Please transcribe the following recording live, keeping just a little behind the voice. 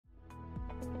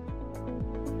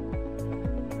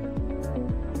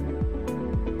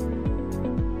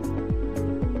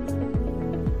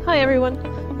Hi everyone,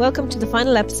 welcome to the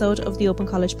final episode of the Open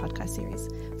College podcast series,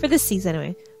 for this season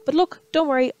anyway. But look, don't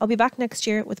worry, I'll be back next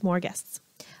year with more guests.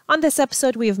 On this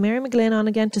episode we have Mary McGlynn on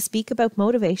again to speak about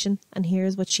motivation, and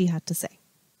here's what she had to say.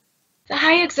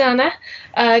 Hi Oxana,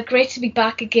 great to be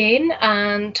back again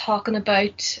and talking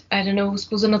about, I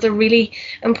suppose another really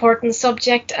important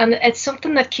subject, and it's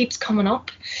something that keeps coming up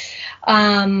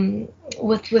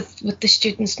with the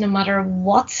students, no matter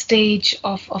what stage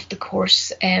of the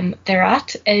course they're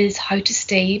at, is how to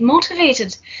stay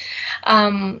motivated.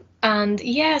 So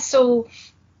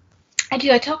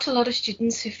I talk to a lot of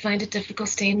students who find it difficult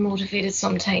staying motivated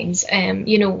sometimes,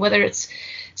 whether it's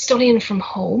studying from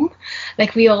home.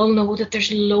 Like, we all know that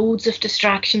there's loads of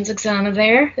distractions, Oxana,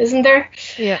 there, isn't there?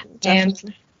 Yeah,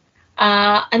 definitely.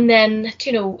 And then,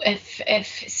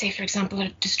 if say, for example, a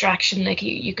distraction, like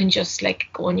you can just like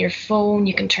go on your phone,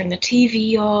 you can turn the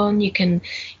TV on, you can,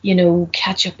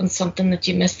 catch up on something that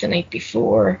you missed the night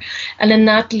before. And then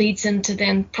that leads into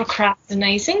then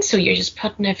procrastinating. So you're just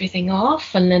putting everything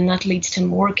off, and then that leads to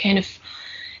more kind of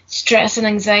stress and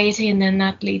anxiety. And then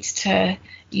that leads to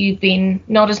you being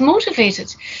not as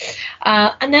motivated.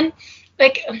 And then,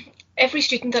 like, every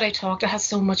student that I talk to has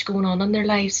so much going on in their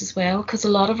lives as well, because a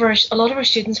lot of our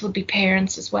students would be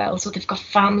parents as well, so they've got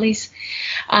families,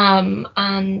 and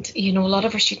a lot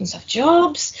of our students have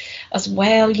jobs as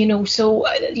well, so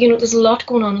there's a lot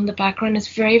going on in the background.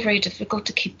 It's very, very difficult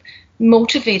to keep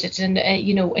motivated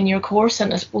in your course,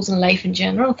 and I suppose in life in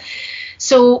general.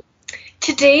 So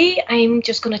today I'm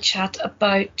just going to chat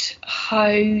about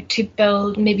how to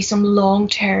build maybe some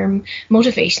long-term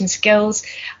motivation skills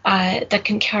that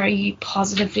can carry you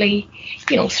positively,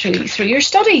 through your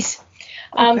studies.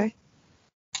 Okay.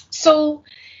 So,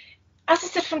 as I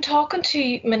said, from talking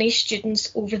to many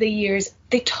students over the years,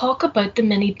 they talk about the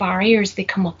many barriers they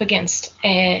come up against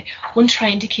when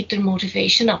trying to keep their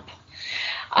motivation up.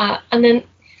 And then,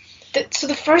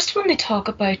 the first one they talk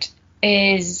about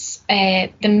is the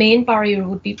main barrier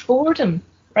would be boredom,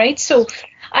 right? So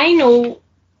I know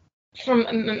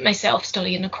from myself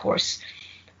studying a course,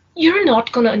 you're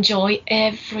not going to enjoy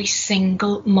every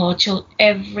single module,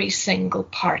 every single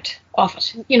part of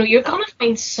it. You're going to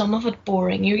find some of it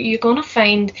boring. You're going to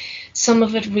find some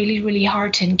of it really, really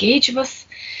hard to engage with,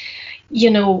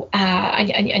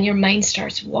 and your mind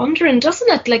starts wandering,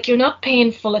 doesn't it? Like, you're not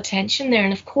paying full attention there.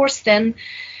 And of course, then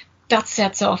that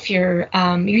sets off your,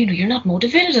 you're not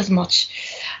motivated as much.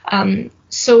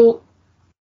 So,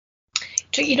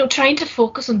 trying to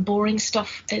focus on boring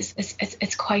stuff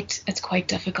it's quite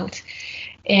difficult.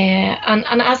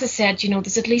 And as I said,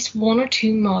 there's at least one or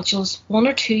two modules, one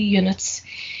or two units,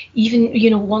 even,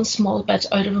 one small bit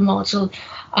out of a module,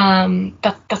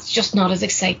 that's just not as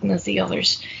exciting as the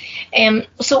others.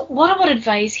 So what I would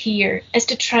advise here is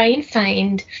to try and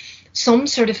find some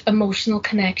sort of emotional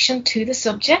connection to the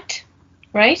subject,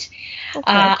 right?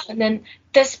 Okay. And then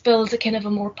this builds a kind of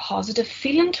a more positive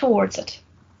feeling towards it.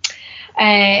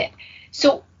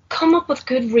 So come up with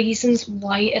good reasons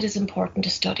why it is important to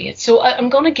study it. So I'm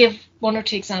going to give one or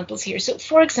two examples here. So,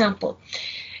 for example,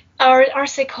 our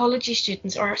psychology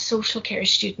students or our social care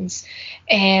students,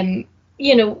 they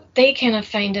kind of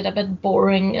find it a bit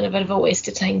boring and a bit of a waste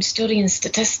of time studying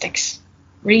statistics,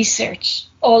 research,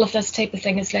 all of this type of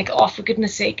thing. Is like, oh, for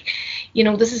goodness sake,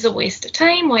 this is a waste of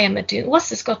time. Why am I doing? What's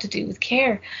this got to do with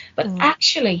care? But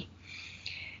actually,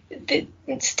 the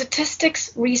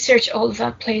statistics, research, all of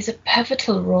that plays a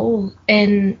pivotal role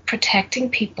in protecting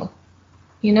people.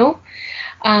 If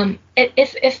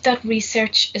that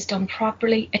research is done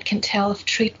properly, it can tell if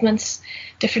treatments,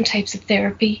 different types of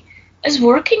therapy, is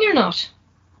working or not.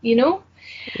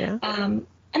 Yeah.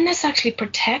 And this actually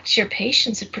protects your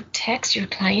patients. It protects your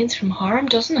clients from harm,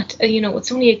 doesn't it?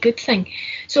 It's only a good thing.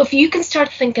 So if you can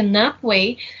start thinking that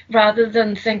way, rather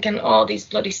than thinking, oh, these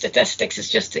bloody statistics is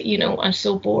just that, I'm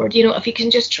so bored. If you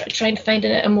can just try and find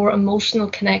a more emotional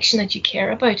connection that you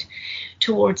care about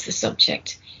towards the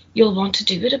subject, you'll want to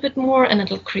do it a bit more, and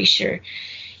it'll increase your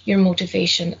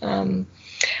motivation.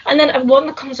 And then one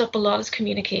that comes up a lot is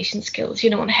communication skills,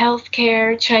 in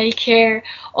healthcare, childcare,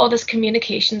 all this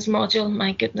communications module.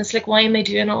 My goodness, like, why am I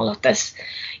doing all of this?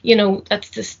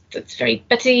 That's very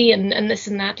bitty and this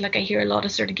and that. Like, I hear a lot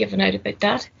of sort of giving out about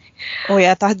that. Oh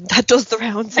yeah, that does the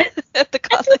rounds at the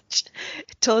college.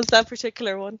 It does, that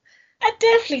particular one. It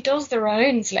definitely does the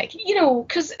rounds, like,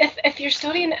 because if you're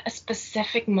studying a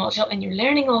specific module and you're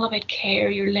learning all about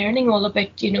care, you're learning all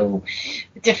about,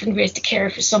 different ways to care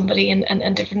for somebody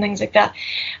and different things like that.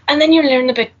 And then you're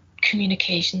learning about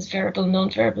communications, verbal,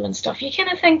 non-verbal and stuff. You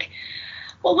kind of think,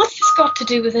 well, what's this got to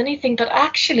do with anything? But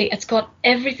actually, it's got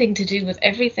everything to do with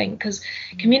everything, because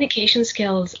communication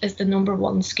skills is the number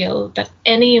one skill that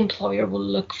any employer will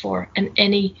look for in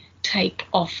any type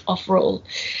of role.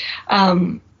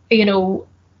 You know,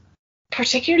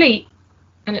 particularly,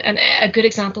 and a good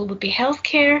example would be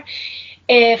healthcare.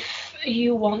 If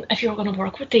you're going to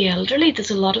work with the elderly,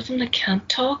 there's a lot of them that can't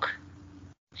talk.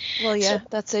 Well, yeah, so,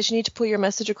 that's it. You need to put your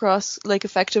message across like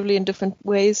effectively in different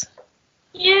ways.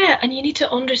 Yeah, and you need to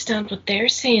understand what they're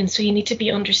saying. So you need to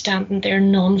be understanding their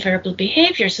non-verbal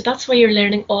behaviour. So that's why you're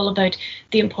learning all about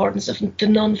the importance of the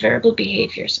non-verbal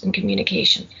behaviours in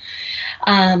communication.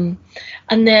 And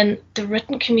then the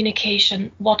written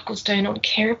communication, what goes down on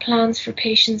care plans for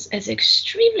patients is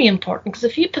extremely important, because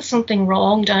if you put something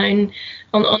wrong down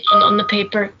on the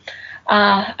paper,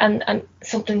 and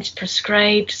something's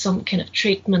prescribed, some kind of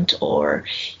treatment, or,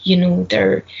 you know,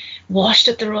 they're washed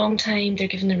at the wrong time, they're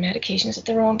given their medications at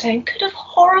the wrong time, could have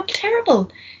horrible,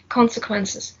 terrible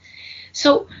consequences.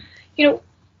 So, you know,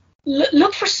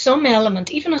 look for some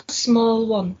element, even a small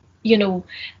one, you know,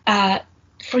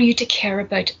 for you to care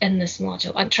about in this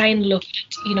module, and try and look at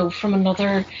it, you know, from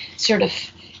another sort of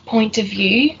point of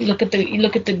view. Look at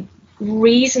the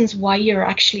reasons why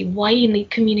you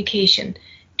need communication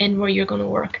in where you're going to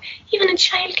work. Even in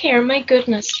childcare, my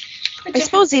goodness. I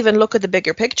suppose even look at the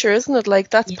bigger picture, isn't it? Like,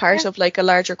 that's part of like a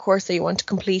larger course that you want to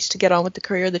complete to get on with the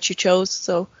career that you chose.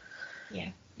 So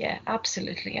yeah,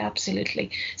 absolutely.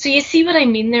 So you see what I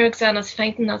mean there, Oxana,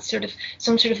 finding that sort of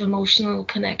some sort of emotional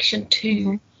connection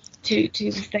to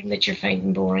the thing that you're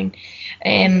finding boring.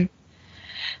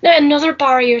 Now, another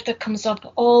barrier that comes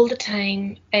up all the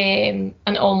time, and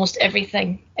almost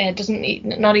everything,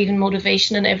 not even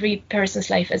motivation in every person's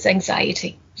life, is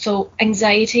anxiety. So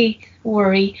anxiety,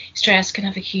 worry, stress can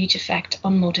have a huge effect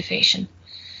on motivation.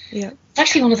 Yeah. It's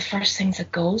actually one of the first things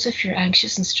that goes if you're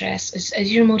anxious and stressed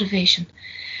is your motivation.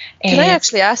 Can I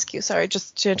actually ask you, sorry,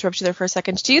 just to interrupt you there for a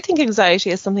second, do you think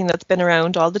anxiety is something that's been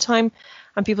around all the time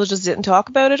and people just didn't talk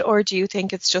about it, or do you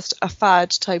think it's just a fad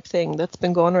type thing that's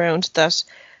been going around that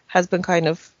has been kind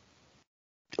of,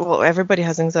 well, everybody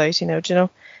has anxiety now, do you know,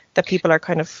 that people are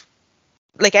kind of,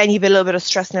 like, any little bit of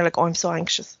stress and they're like, oh, I'm so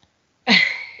anxious. Do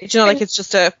you know, like, it's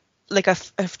just a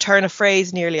turn of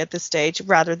phrase nearly at this stage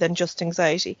rather than just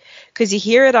anxiety. Because you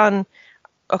hear it on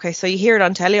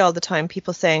telly all the time,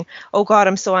 people saying, oh God,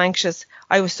 I'm so anxious,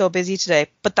 I was so busy today.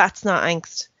 But that's not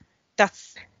angst.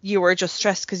 That's, you were just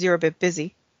stressed because you were a bit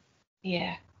busy.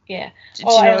 Yeah. Do you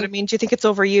know what I mean? Do you think it's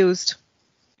overused?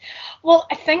 Well,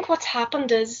 I think what's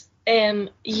happened is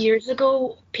years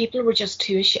ago, people were just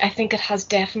too ashamed. I think it has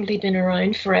definitely been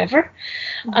around forever.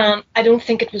 I don't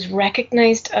think it was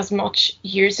recognised as much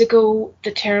years ago. The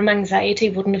term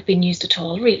anxiety wouldn't have been used at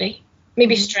all, really.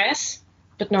 Maybe stress,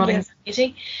 but not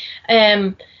anxiety.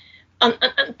 And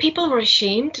people were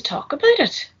ashamed to talk about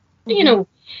it. You know,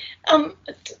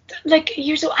 like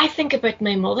years ago, I think about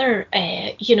my mother,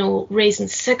 you know, raising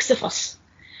 6 of us.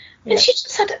 And she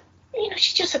just had to,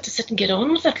 she just had to sit and get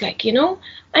on with it. Like, you know,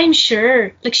 I'm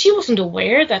sure, like, she wasn't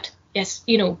aware that, yes,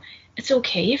 you know, it's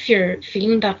okay if you're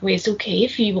feeling that way. It's okay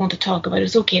if you want to talk about it.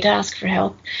 It's okay to ask for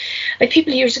help. Like,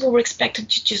 people years ago were expected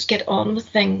to just get on with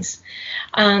things.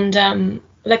 And,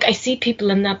 like, I see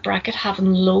people in that bracket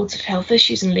having loads of health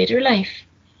issues in later life,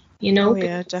 you know. Oh,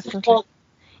 yeah, definitely.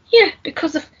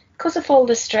 Because of all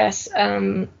the stress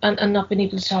and not being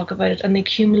able to talk about it and the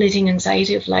accumulating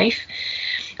anxiety of life.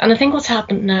 And I think what's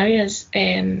happened now is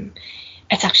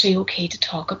it's actually okay to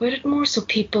talk about it more. So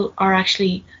people are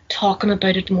actually talking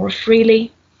about it more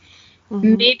freely.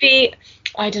 Maybe,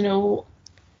 I don't know,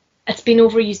 it's been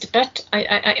overused a bit.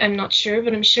 I'm not sure,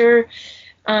 but I'm sure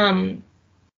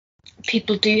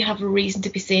people do have a reason to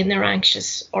be saying they're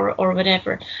anxious or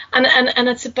whatever. And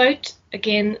it's about,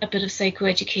 again, a bit of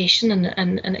psychoeducation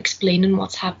and explaining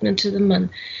what's happening to them, and,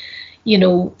 you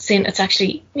know, saying it's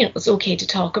actually, you know, it's okay to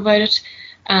talk about it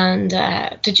and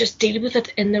to just deal with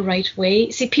it in the right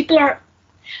way. See, people are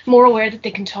more aware that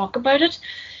they can talk about it,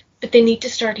 but they need to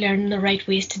start learning the right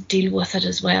ways to deal with it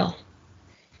as well.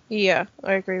 Yeah,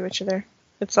 I agree with you there.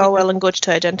 It's all well and good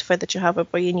to identify that you have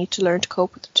it, but you need to learn to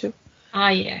cope with it too.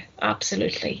 Yeah,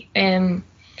 absolutely. And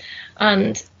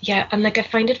like, I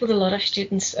find it with a lot of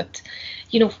students that,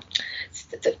 you know,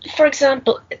 for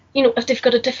example, you know, if they've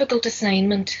got a difficult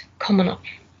assignment coming up,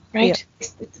 right?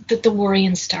 Yeah. The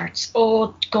worrying starts.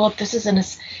 Oh God, this is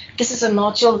a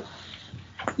module,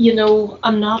 you know,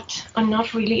 I'm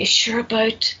not really sure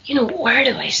about, you know, where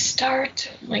do I start?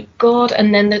 Oh my God.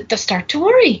 And then they start to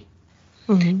worry.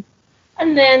 And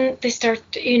then they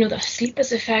start, you know, the sleep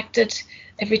is affected.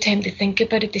 every time they think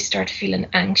about it, they start feeling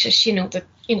anxious.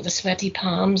 The sweaty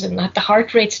palms and that the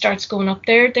heart rate starts going up.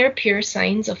 They're pure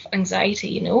signs of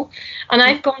anxiety. And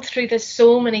I've gone through this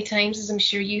so many times, as I'm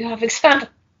sure you have, Oksana,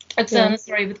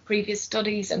 with previous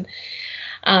studies, and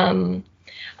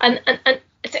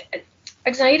it's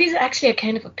anxiety is actually a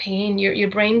kind of a pain. Your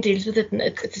brain deals with it, and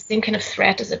it's the same kind of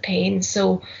threat as a pain.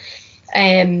 So,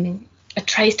 it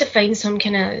tries to find some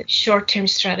kind of short-term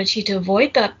strategy to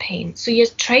avoid that pain. So you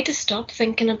try to stop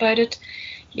thinking about it.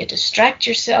 You distract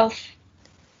yourself.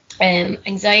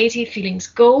 Anxiety feelings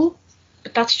go,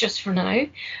 but that's just for now.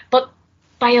 But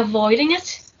by avoiding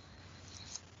it,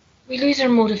 we lose our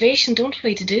motivation, don't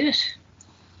we, to do it?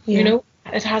 Yeah.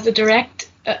 It has a direct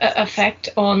effect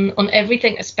on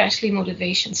everything, especially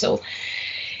motivation. So,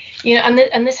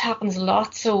 and this happens a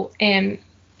lot. So,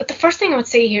 but the first thing I would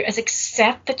say here is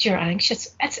accept that you're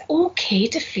anxious. It's okay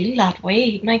to feel that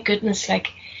way. My goodness,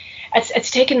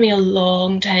 it's taken me a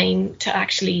long time to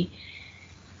actually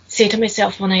say to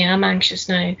myself when I am anxious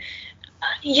now,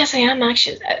 yes, I am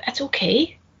anxious. It's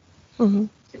okay. Mm-hmm.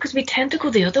 Because we tend to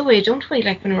go the other way, don't we?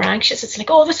 Like when we're anxious, it's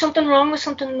like, oh, there's something wrong,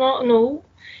 No,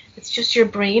 it's just your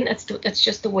brain. It's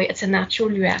just the way. It's a natural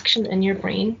reaction in your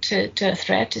brain to a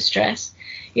threat, to stress.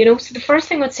 So the first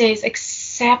thing I would say is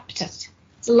accept it.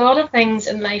 There's a lot of things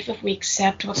in life, if we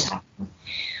accept what's happening,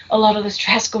 a lot of the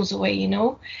stress goes away,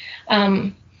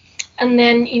 And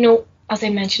then, as I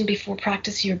mentioned before,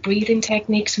 practice your breathing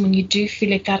techniques when you do feel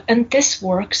like that. And this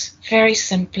works very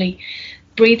simply.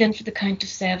 Breathe in for the count of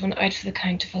 7, out for the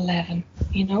count of 11,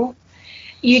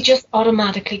 You just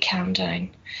automatically calm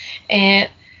down.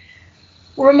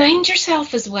 Remind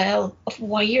yourself as well of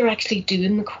why you're actually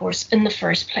doing the course in the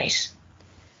first place.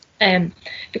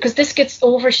 Because this gets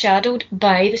overshadowed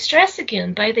by the stress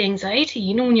again, by the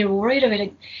anxiety, when you're worried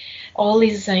about all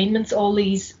these assignments, all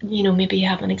these, maybe you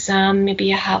have an exam, maybe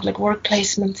you have work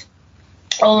placement,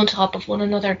 all on top of one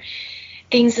another.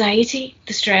 The anxiety,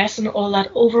 the stress and all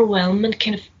that overwhelmment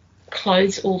kind of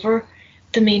clouds over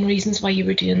the main reasons why you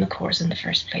were doing the course in the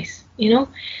first place,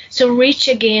 So reach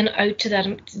again out to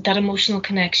that emotional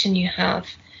connection you have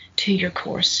to your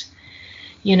course.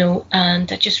 And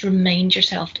just remind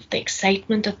yourself of the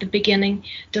excitement at the beginning,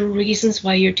 the reasons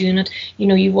why you're doing it.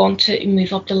 You want to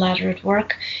move up the ladder at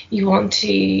work, you want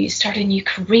to start a new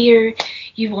career,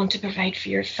 you want to provide for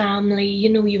your family,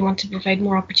 you want to provide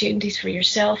more opportunities for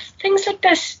yourself, things like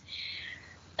this.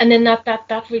 And then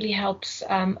that really helps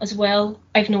as well.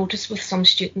 I've noticed with some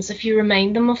students, if you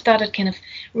remind them of that, it kind of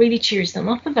really cheers them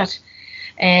up a bit.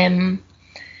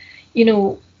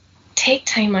 Take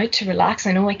time out to relax.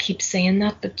 I know I keep saying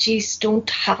that, but geez, don't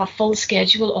have a full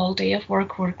schedule all day of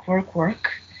work. Take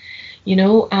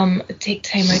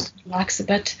time out to relax a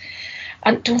bit,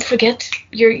 and don't forget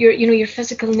your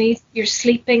physical needs, your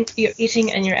sleeping, your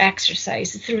eating, and your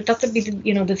exercise. That would be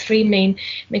the three main.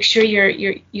 Make sure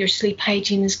your sleep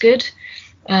hygiene is good.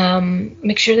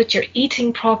 Make sure that you're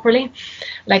eating properly.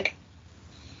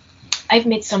 I've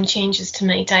made some changes to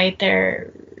my diet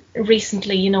there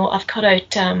recently. I've cut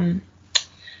out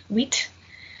wheat,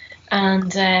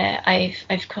 and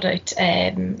I've cut out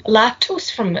lactose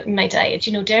from my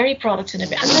diet. Dairy products and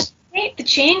everything. And the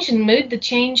change in mood, the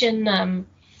change in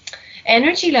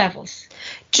energy levels.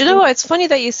 Do you know what? It's funny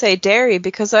that you say dairy,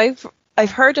 because I've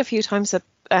heard a few times that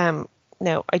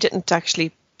no, I didn't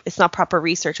actually. It's not proper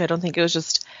research. I don't think it was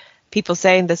just people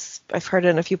saying this. I've heard it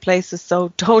in a few places,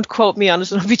 so don't quote me on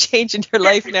it. It'll be changing your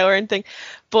life now or anything.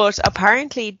 But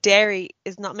apparently dairy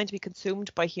is not meant to be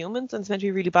consumed by humans, and it's meant to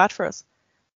be really bad for us.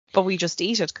 But we just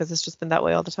eat it because it's just been that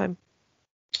way all the time.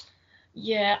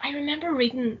 Yeah, I remember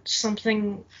reading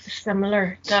something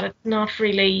similar, that it's not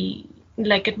really,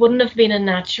 it wouldn't have been a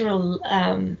natural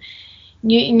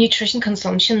nutrition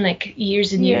consumption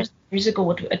years and years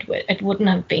ago. It wouldn't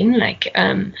have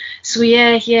been so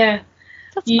yeah.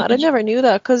 That's mad. I never knew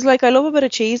that, because I love a bit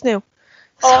of cheese now.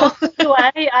 Oh, so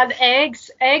and eggs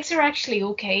are actually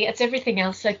okay. It's everything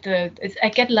else I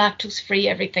get lactose free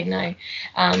everything now,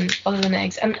 other than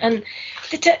eggs, and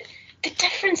the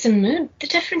difference in mood, the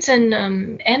difference in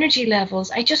energy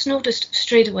levels, I just noticed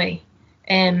straight away.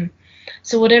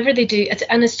 So whatever they do,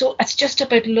 it's just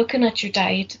about looking at your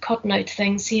diet, cutting out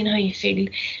things, seeing how you feel,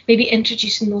 maybe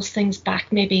introducing those things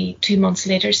back maybe 2 months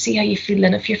later, see how you feel.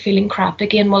 And if you're feeling crap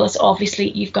again, well, it's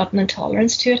obviously you've got an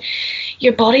intolerance to it.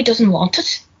 Your body doesn't want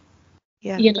it.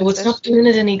 Yeah, it's not doing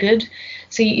it any good.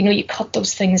 So, you cut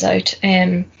those things out.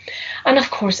 And of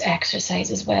course,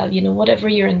 exercise as well. Whatever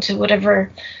you're into,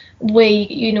 whatever way,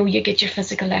 you get your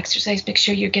physical exercise, make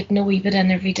sure you're getting a wee bit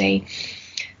in every day.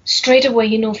 Straight away,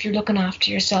 if you're looking after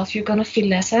yourself, you're going to feel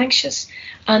less anxious,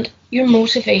 and your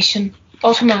motivation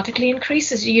automatically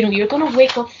increases. You're going to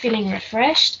wake up feeling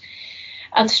refreshed,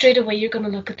 and straight away you're going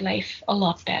to look at life a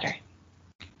lot better.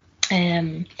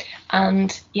 And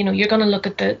you're going to look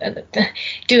at the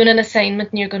doing an assignment,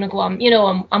 and you're going to go,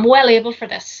 I'm well able for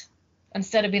this,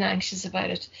 instead of being anxious about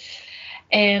it.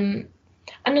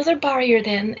 Another barrier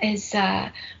then is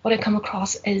what I come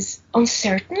across is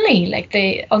uncertainty.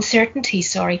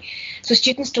 So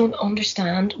students don't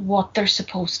understand what they're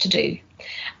supposed to do,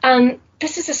 and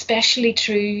this is especially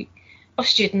true of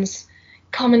students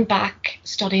coming back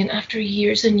studying after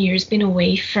years and years being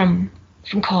away from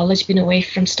college, being away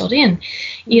from studying.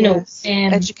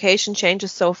 Education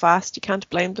changes so fast, you can't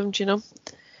blame them, do you know?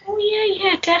 Oh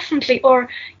yeah, definitely. Or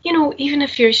even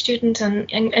if you're a student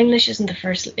and English isn't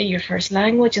your first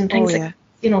language, and things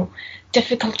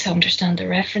difficult to understand the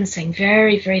referencing,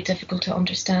 very, very difficult to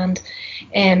understand,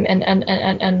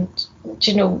 and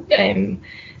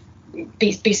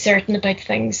be certain about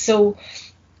things. So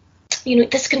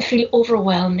this can feel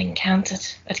overwhelming, can't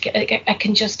it? It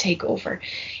can just take over,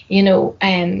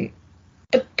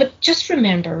 but just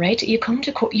remember, right? You come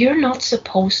to you're not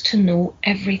supposed to know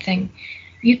everything.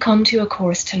 You come to a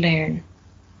course to learn.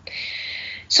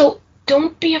 So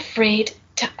don't be afraid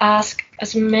to ask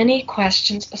as many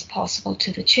questions as possible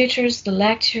to the tutors, the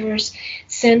lecturers.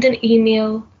 Send an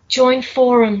email, join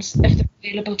forums if they're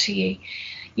available to you.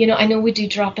 I know we do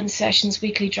drop-in sessions,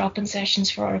 weekly drop-in sessions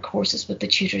for our courses with the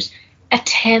tutors.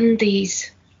 Attend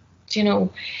these.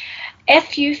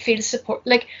 If you feel support,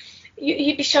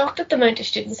 you'd be shocked at the amount of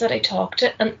students that I talk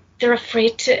to, and they're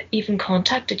afraid to even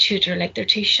contact a tutor. Like, they're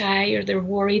too shy, or they're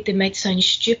worried they might sound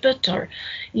stupid, or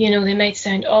they might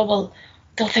sound, they'll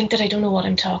think that I don't know what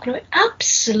I'm talking about.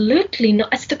 Absolutely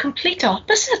not. It's the complete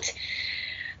opposite.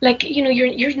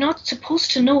 You're not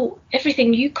supposed to know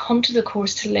everything. You come to the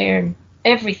course to learn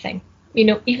everything,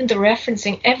 even the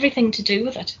referencing, everything to do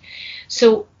with it.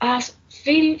 So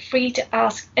feel free to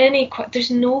ask there's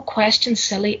no question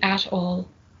silly at all,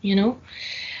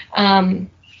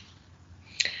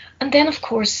 and then, of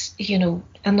course,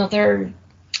 another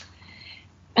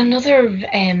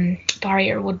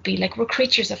barrier would be, we're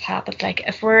creatures of habit.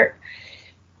 If we're,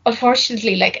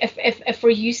 unfortunately, if we're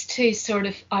used to sort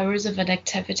of hours of an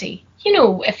activity,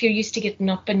 if you're used to getting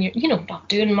up and you're, not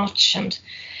doing much and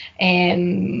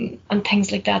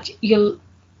things like that, you'll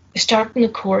start in the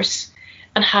course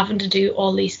and having to do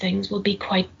all these things will be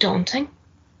quite daunting.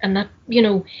 And that,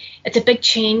 it's a big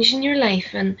change in your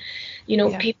life. And,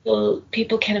 people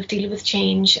kind of deal with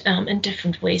change in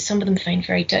different ways. Some of them find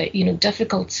very,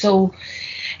 difficult. So,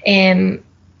 and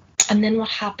then what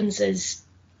happens is,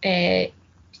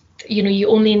 you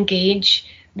only engage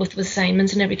with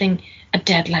assignments and everything at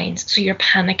deadlines. So you're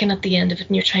panicking at the end of it,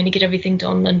 and you're trying to get everything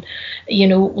done, and,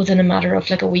 within a matter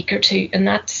of a week or two. And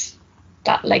that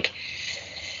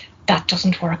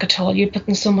doesn't work at all. You're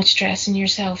putting so much stress on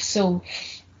yourself. So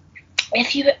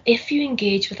if you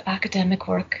engage with academic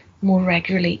work more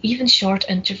regularly, even short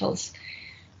intervals,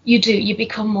 you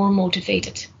become more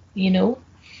motivated,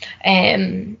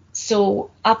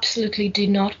 so absolutely do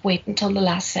not wait until the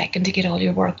last second to get all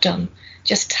your work done.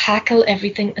 Just tackle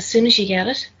everything as soon as you get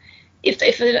it.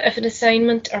 If an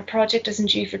assignment or project isn't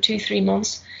due for 2-3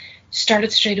 months, start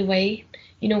it straight away.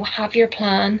 Have your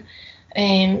plan,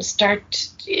 and start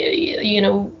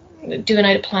doing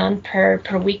out a plan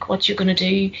per week what you're going to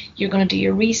do. You're going to do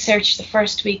your research the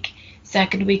first week,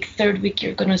 second week, third week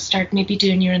you're going to start maybe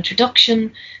doing your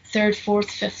introduction, third, fourth,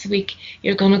 fifth week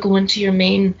you're going to go into your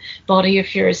main body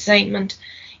of your assignment,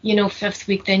 fifth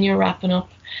week then you're wrapping up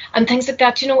and things like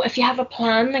that. If you have a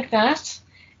plan like that,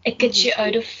 it gets you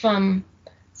out of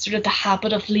sort of the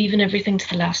habit of leaving everything to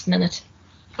the last minute.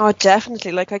 Oh,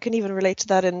 definitely. I can even relate to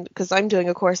that because I'm doing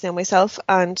a course now myself,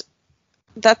 and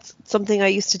that's something I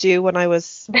used to do when I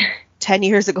was 10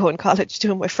 years ago in college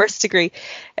doing my first degree.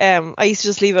 I used to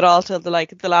just leave it all till the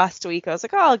last week. I was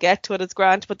like, I'll get to it, it's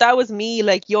grand. But that was me,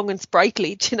 young and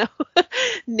sprightly,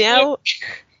 Now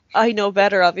I know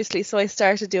better, obviously, so I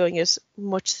started doing it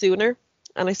much sooner.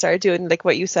 And I started doing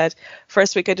what you said.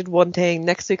 First week I did one thing,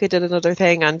 next week I did another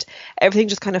thing, and everything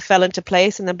just kind of fell into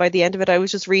place. And then by the end of it, I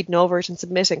was just reading over it and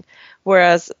submitting.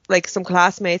 Whereas some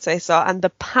classmates I saw, and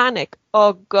the panic,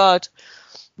 oh God.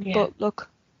 Yeah. But look.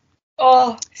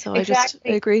 Oh, so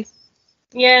exactly. I agree.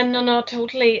 Yeah, no,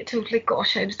 totally.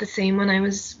 Gosh, I was the same when I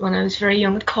was very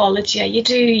young at college. Yeah, you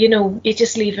do, you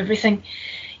just leave everything.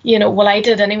 Well, I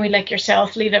did anyway, like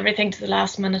yourself, leave everything to the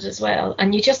last minute as well.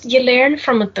 And you learn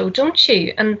from it though, don't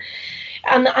you? And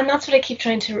that's what I keep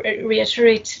trying to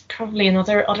reiterate, probably in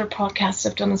other podcasts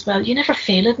I've done as well. You never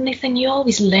fail at anything, you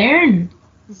always learn.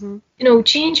 Mm-hmm.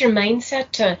 Change your mindset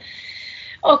to,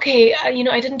 Okay, I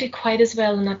didn't do quite as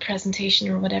well in that presentation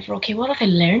or whatever. Okay, what have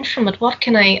I learned from it? What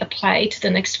can I apply to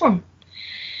the next one?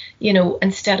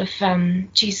 Instead of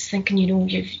Jesus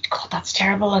thinking, God, that's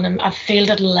terrible, and I've failed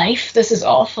at life. This is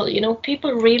awful.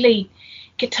 People really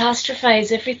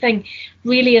catastrophize everything.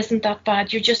 Really isn't that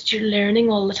bad. You're learning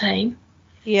all the time.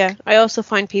 Yeah, I also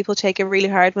find people take it really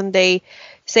hard when they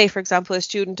say, for example, a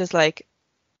student is like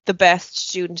the best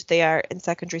student they are in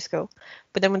secondary school.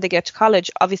 But then when they get to college,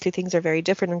 obviously things are very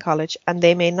different in college and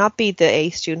they may not be the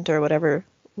A student or whatever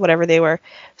they were.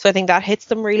 So I think that hits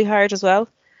them really hard as well.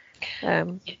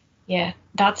 Yeah,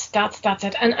 that's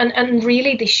it. And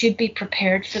really they should be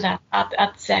prepared for that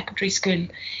at secondary school,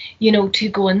 to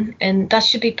go in, and that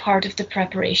should be part of the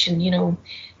preparation,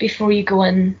 before you go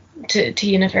in to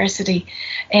university.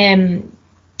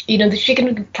 There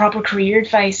should be proper career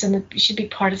advice, and it should be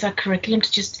part of that curriculum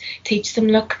to just teach them,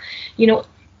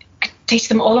 teach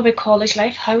them all about college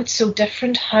life, how it's so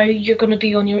different, how you're going to be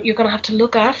you're going to have to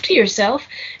look after yourself.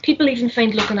 People even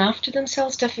find looking after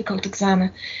themselves difficult,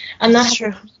 Oxana, and that has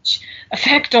a huge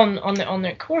effect on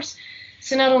their course.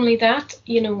 So not only that,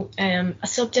 a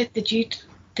subject that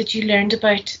you learned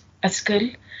about at school,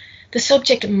 the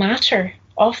subject matter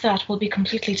of that will be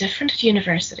completely different at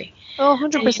university. Oh,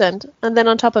 100%. And then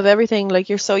on top of everything, like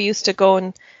you're so used to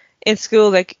going in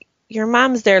school, like your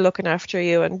mom's there looking after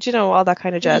you and, all that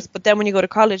kind of jazz. But then when you go to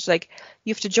college, like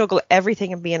you have to juggle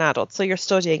everything and be an adult. So you're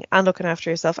studying and looking after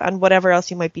yourself and whatever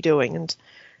else you might be doing. And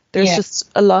there's just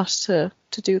a lot to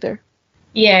do there.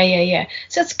 Yeah.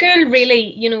 So at school,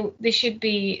 really, there should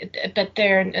be a bit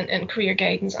there and career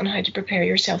guidance on how to prepare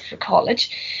yourself for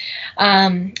college.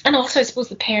 And also, I suppose,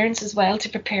 the parents as well, to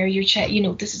prepare your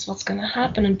child, this is what's going to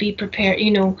happen, and be prepared,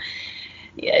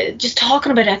 just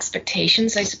talking about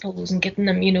expectations, I suppose, and getting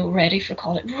them, ready for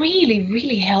college really,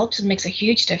 really helps and makes a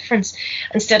huge difference,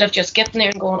 instead of just getting there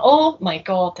and going, oh my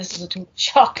God, this is a total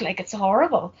shock, like it's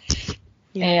horrible.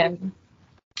 Yeah.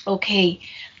 Okay,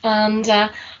 and I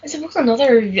suppose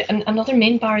another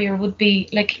main barrier would be,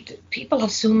 like, people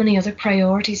have so many other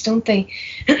priorities, don't they?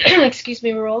 Excuse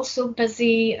me, we're all so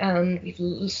busy and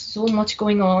we've so much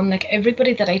going on. Like,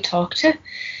 everybody that I talk to,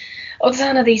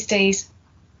 Oksana, these days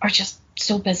are just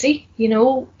so busy,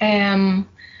 and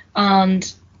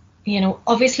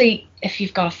obviously if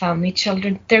you've got a family,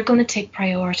 children, they're going to take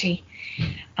priority,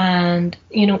 and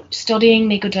studying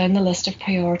may go down the list of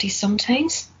priorities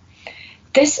sometimes.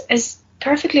 This is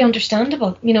perfectly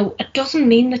understandable. It doesn't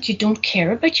mean that you don't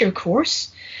care about your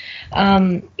course.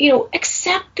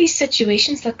 Accept these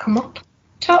situations that come up.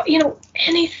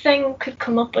 Anything could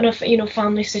come up in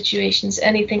family situations,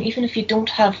 anything, even if you don't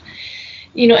have,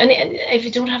 if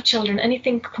you don't have children,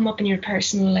 anything could come up in your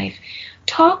personal life.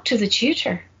 Talk to the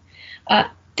tutor.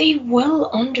 They will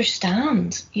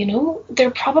understand,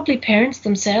 they're probably parents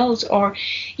themselves, or,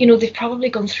 they've probably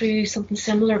gone through something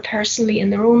similar personally in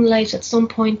their own lives at some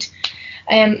point.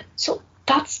 So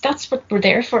that's what we're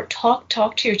there for. Talk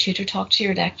to your tutor, talk to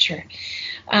your lecturer.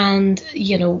 And,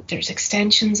 there's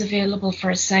extensions available for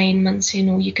assignments,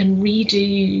 you can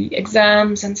redo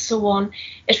exams and so on.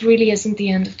 It really isn't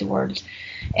the end of the world.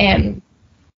 And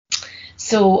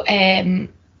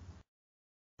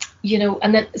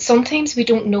then sometimes we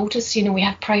don't notice, we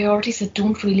have priorities that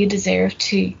don't really deserve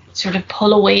to sort of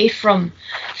pull away from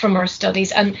our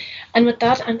studies. And with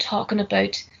that, I'm talking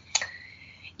about,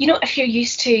 if you're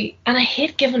used to, and I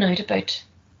hate giving out about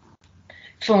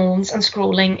phones and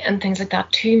scrolling and things like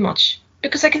that too much,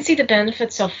 because I can see the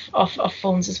benefits of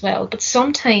phones as well. But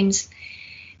sometimes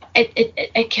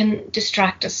it can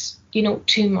distract us,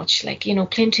 too much, like,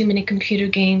 playing too many computer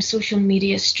games, social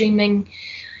media, streaming,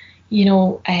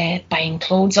 buying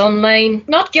clothes online.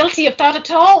 Not guilty of that at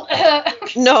all.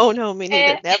 No, me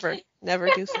neither. Never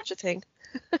do such a thing.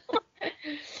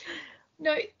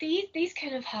 No, these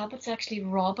kind of habits actually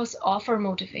rob us of our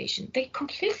motivation. They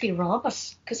completely rob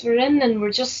us, because we're in and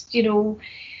we're just,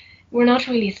 we're not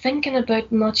really thinking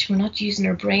about much. We're not using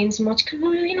our brains much, because,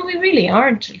 we really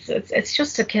aren't. It's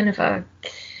just a kind of a...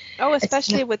 Oh,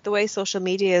 especially with the way social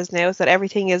media is now, is that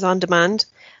everything is on demand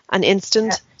and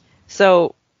instant. Yeah.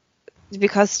 So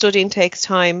because studying takes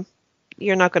time,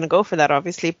 you're not going to go for that,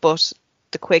 obviously, but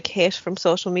the quick hit from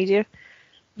social media.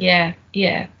 Yeah,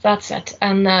 that's it.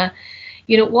 And,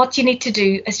 what you need to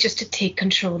do is just to take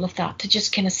control of that, to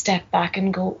just kind of step back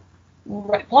and go,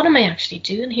 right, what am I actually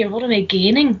doing here? What am I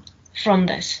gaining from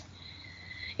this?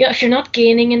 If you're not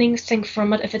gaining anything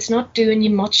from it, if it's not doing you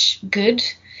much good,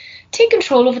 take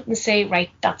control of it and say, right,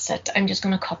 that's it. I'm just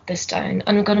going to cut this down.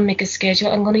 I'm going to make a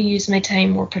schedule. I'm going to use my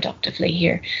time more productively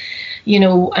here.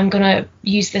 I'm going to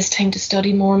use this time to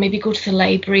study more, maybe go to the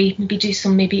library, maybe do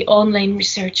some maybe online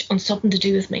research on something to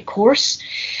do with my course,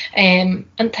 and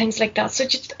things like that. So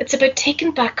it's about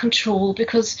taking back control,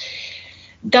 because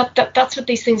that's what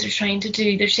these things are trying to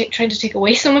do. They're trying to take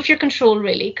away some of your control,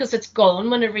 really, because it's gone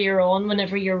whenever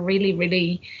you're really,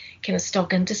 really kind of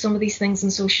stuck into some of these things on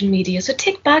social media. So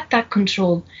take back that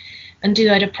control and do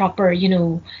out a proper,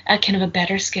 a kind of a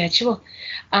better schedule.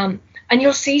 And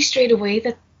you'll see straight away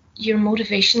that your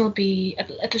motivation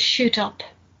it'll shoot up,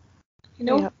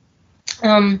 Yeah.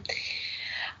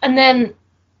 And then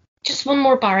just one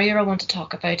more barrier I want to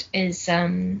talk about is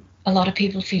a lot of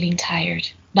people feeling tired,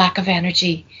 lack of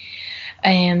energy.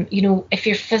 If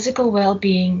your physical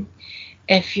well-being,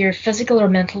 if your physical or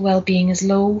mental well-being is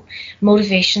low,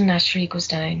 motivation naturally goes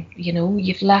down.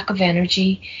 You've lack of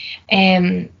energy,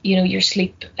 your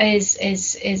sleep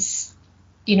is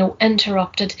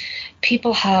interrupted.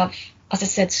 People have, as I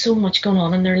said, so much going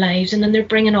on in their lives, and then they're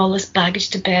bringing all this baggage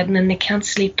to bed, and then they can't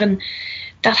sleep, and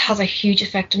that has a huge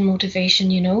effect on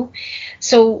motivation.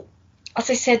 So, as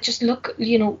I said, just look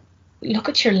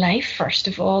at your life first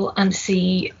of all, and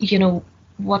see,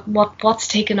 what's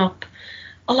taken up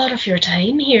a lot of your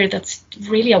time here that's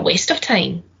really a waste of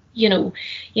time. You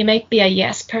might be a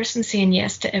yes person, saying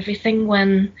yes to everything,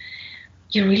 when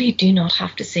you really do not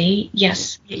have to say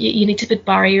yes. You need to put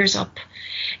barriers up,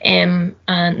 and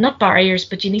not barriers,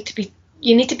 but you need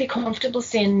to be comfortable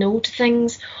saying no to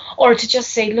things, or to just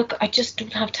say, look, I just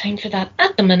don't have time for that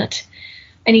at the minute.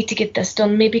 I need to get this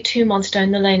done. Maybe 2 months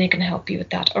down the line I can help you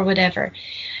with that, or whatever.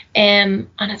 And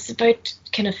it's about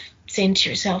kind of saying to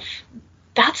yourself,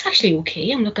 that's actually okay.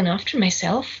 I'm looking after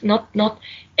myself, not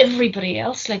everybody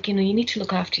else. You need to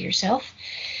look after yourself.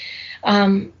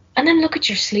 And then look at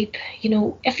your sleep.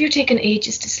 If you're taking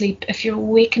ages to sleep, if you're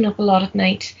waking up a lot at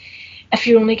night, if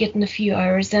you're only getting a few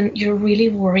hours, then you're really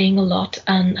worrying a lot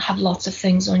and have lots of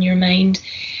things on your mind.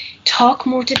 Talk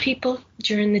more to people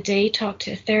during the day. Talk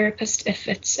to a therapist if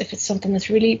it's something that's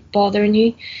really bothering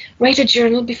you. Write a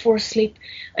journal before sleep.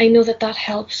 I know that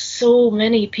helps so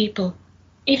many people,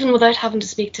 even without having to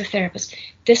speak to a therapist.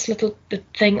 This little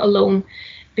thing alone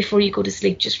before you go to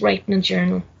sleep, just writing a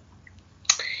journal.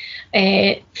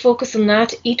 Focus on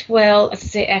that. Eat well, as I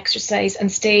say, exercise,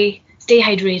 and stay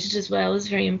hydrated as well is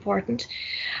very important.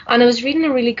 And I was reading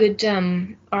a really good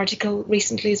article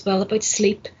recently as well about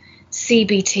sleep,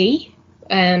 CBT,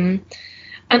 and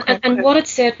what it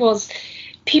said was,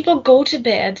 people go to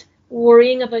bed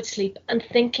worrying about sleep and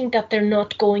thinking that they're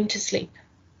not going to sleep,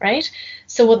 right?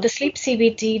 So what the sleep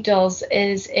CBT does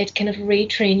is it kind of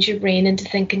retrains your brain into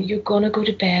thinking you're going to go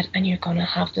to bed and you're going to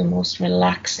have the most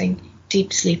relaxing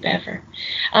deep sleep ever.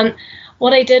 And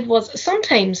what I did was,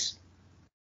 sometimes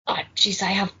I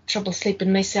have trouble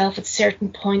sleeping myself at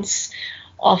certain points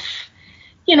of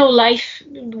life,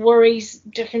 worries,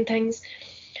 different things.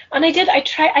 And I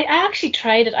actually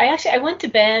tried it. I went to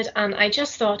bed and I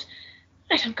just thought,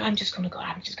 right, I'm just going to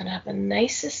have the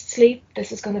nicest sleep.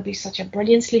 This is going to be such a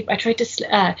brilliant sleep. I tried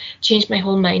to change my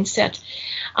whole mindset,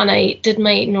 and I did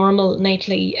my normal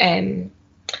nightly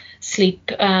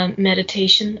sleep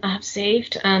meditation I have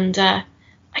saved, and I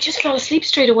just fell asleep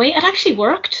straight away. It actually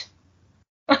worked.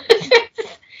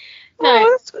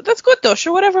 No, that's good though.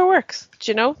 Sure, whatever works.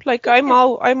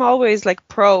 I'm always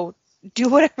pro. Do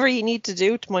whatever you need to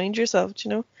do to mind yourself.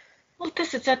 Well,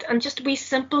 this is it, and just a wee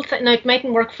simple thing. Now, it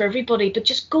mightn't work for everybody, but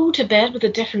just go to bed with a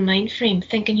different mind frame,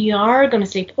 thinking you are going to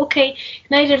sleep. Okay,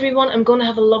 good night, everyone. I'm going to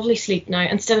have a lovely sleep now,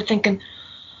 instead of thinking,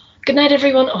 good night,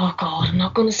 everyone. Oh God, I'm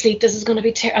not going to sleep. This is going to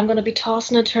be. I'm going to be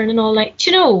tossing and turning all night.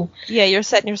 Yeah, you're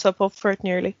setting yourself up for it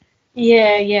nearly.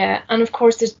 Yeah. And of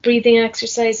course, there's breathing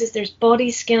exercises, there's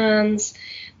body scans,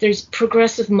 there's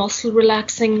progressive muscle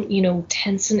relaxing,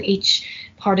 tensing each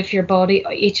part of your body,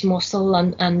 each muscle,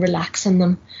 and relaxing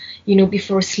them,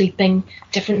 before sleeping,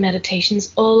 different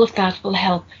meditations. All of that will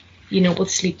help,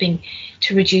 with sleeping,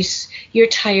 to reduce your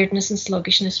tiredness and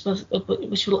sluggishness,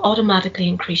 which will automatically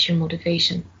increase your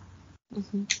motivation.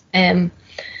 Mm-hmm.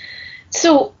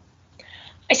 So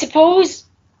I suppose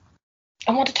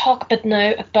I want to talk a bit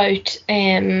now about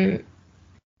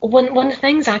when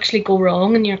things actually go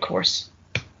wrong in your course,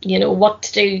 what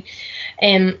to do.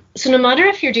 So no matter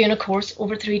if you're doing a course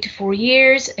over 3 to 4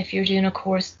 years, if you're doing a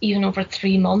course even over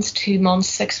 3 months, 2 months,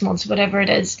 6 months, whatever it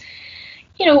is,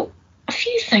 a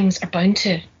few things are bound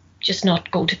to just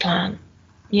not go to plan.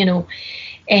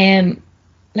 I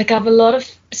have a lot of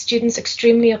students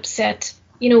extremely upset,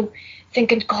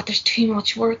 thinking, God, there's too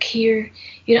much work here.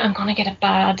 I'm going to get a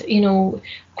bad,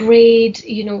 grade.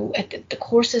 The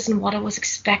course isn't what I was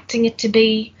expecting it to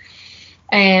be.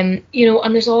 And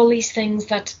there's all these things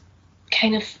that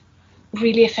kind of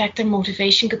really affect their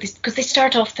motivation because they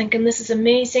start off thinking, this is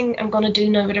amazing, I'm going to do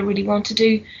now what I really want to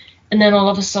do. And then all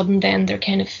of a sudden then they're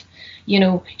kind of,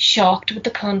 shocked with the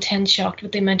content, shocked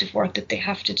with the amount of work that they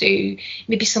have to do.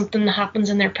 Maybe something that happens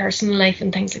in their personal life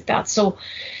and things like that. So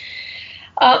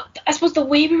I suppose the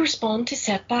way we respond to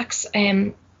setbacks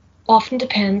often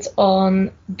depends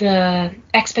on the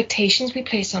expectations we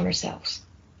place on ourselves.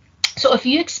 So if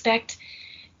you expect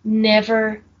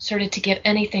never sort of to get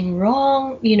anything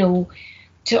wrong,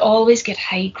 to always get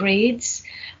high grades,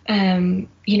 to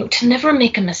never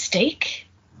make a mistake,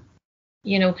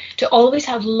 to always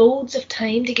have loads of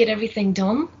time to get everything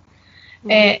done.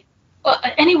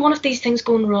 Any one of these things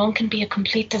going wrong can be a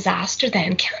complete disaster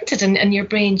then, can't it? In your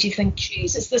brain, you think,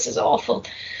 Jesus, this is awful.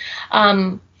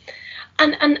 And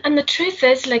the truth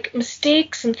is, like,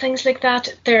 mistakes and things like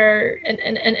that, they're in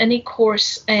any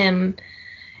course, they're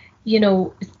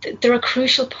a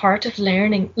crucial part of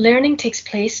learning. Learning takes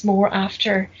place more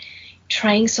after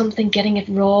trying something, getting it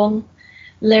wrong,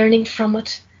 learning from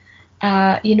it,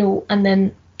 and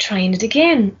then trying it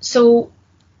again. So,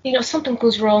 something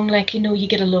goes wrong, like, you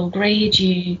get a low grade,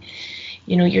 you're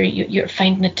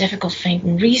finding it difficult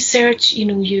finding research,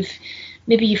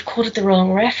 you've quoted the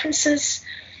wrong references,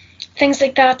 things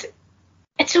like that.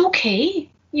 It's okay.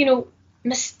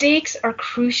 Mistakes are a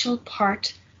crucial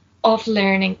part of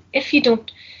learning. If you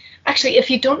don't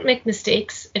make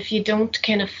mistakes, if you don't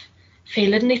kind of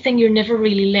fail at anything, you're never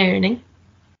really learning.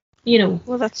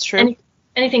 Well, that's true.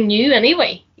 Anything new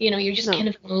anyway. You're just kind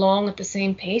of going along at the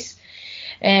same pace.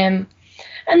 And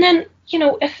then,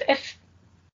 if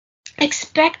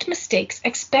expect mistakes,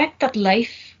 expect that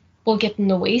life will get in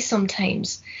the way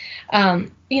sometimes.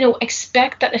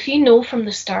 Expect that if from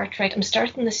the start, right, I'm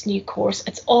starting this new course,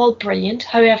 it's all brilliant.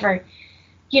 However,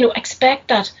 expect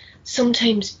that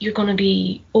sometimes you're going to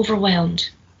be overwhelmed.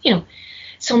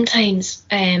 Sometimes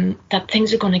that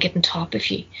things are going to get on top of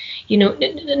you.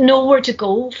 Know where to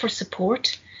go for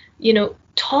support.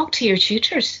 Talk to your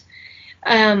tutors.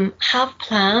 Have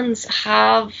plans.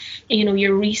 Have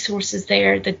your resources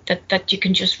there that you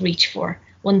can just reach for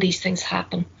when these things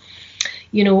happen.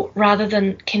 Rather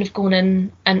than kind of going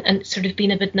in and sort of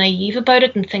being a bit naive about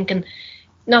it and thinking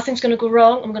nothing's going to go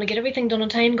wrong. I'm going to get everything done on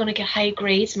time. I'm going to get high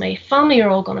grades. My family are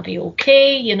all going to be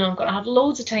okay. I'm going to have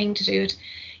loads of time to do it.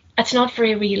 It's not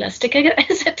very realistic,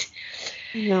 is it?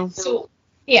 No. So,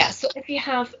 yeah. So if you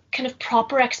have kind of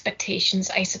proper expectations,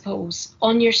 I suppose,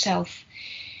 on yourself,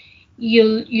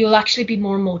 you'll actually be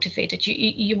more motivated.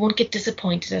 You won't get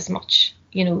disappointed as much,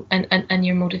 and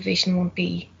your motivation won't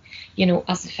be,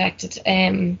 as affected.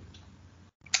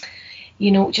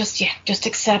 Just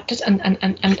accept it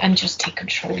and just take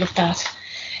control of that.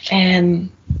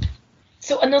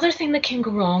 So another thing that can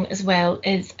go wrong as well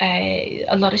is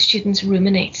a lot of students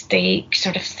ruminate. They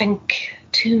sort of think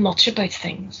too much about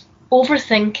things.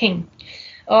 Overthinking.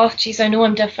 Oh, geez, I know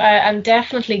I'm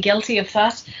definitely guilty of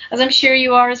that, as I'm sure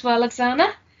you are as well,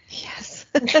 Oxana. Yes.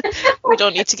 We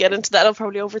don't need to get into that. I'll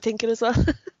probably overthink it as well.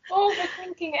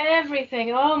 Overthinking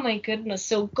everything. Oh my goodness.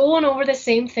 So going over the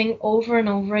same thing over and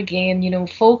over again,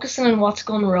 focusing on what's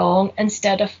gone wrong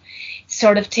instead of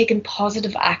sort of taking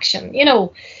positive action.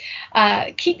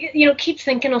 Keep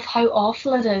thinking of how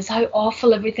awful it is, how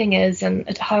awful everything is,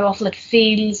 and how awful it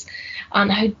feels,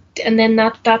 and then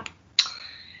that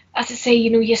as I say,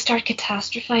 you start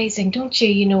catastrophizing, don't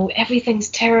you? Everything's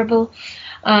terrible.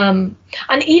 And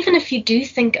even if you do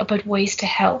think about ways to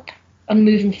help and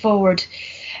moving forward,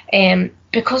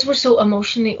 because we're so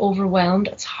emotionally overwhelmed,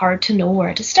 it's hard to know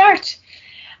where to start.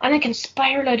 And it can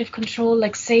spiral out of control.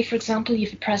 Like, say, for example, you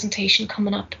have a presentation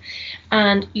coming up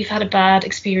and you've had a bad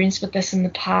experience with this in the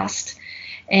past.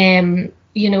 It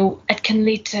can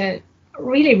lead to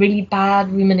really, really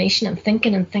bad rumination and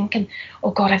thinking,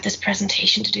 oh God, I have this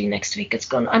presentation to do next week.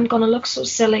 I'm gonna look so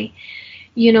silly.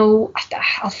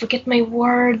 I'll forget my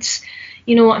words.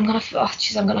 I'm gonna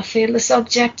fail the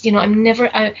subject. And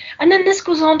then this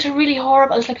goes on to really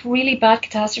horrible. It's like really bad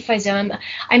catastrophizing.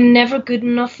 I'm never good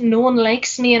enough. No one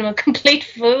likes me, and I'm a complete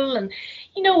fool. And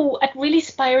it really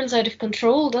spirals out of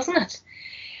control, doesn't it?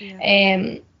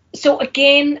 Yeah. So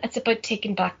again, it's about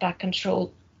taking back that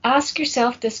control. Ask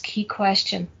yourself this key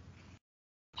question: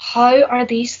 how are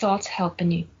these thoughts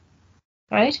helping you?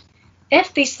 Right?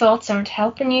 If these thoughts aren't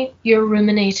helping you, you're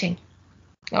ruminating.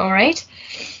 All right?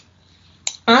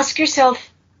 Ask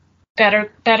yourself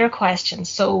better questions.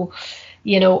 So,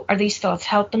 are these thoughts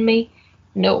helping me?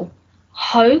 No.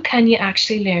 How can you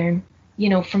actually learn,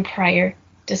 from prior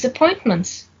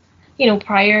disappointments.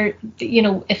 Prior,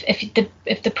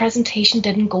 if the presentation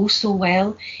didn't go so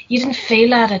well, you didn't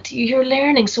fail at it. You're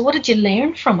learning. So what did you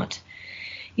learn from it?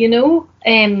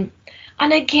 And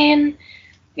again,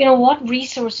 what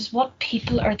resources, what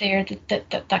people are there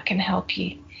that can help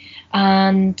you,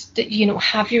 and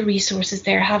have your resources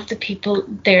there, have the people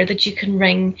there that you can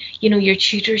ring, your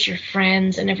tutors, your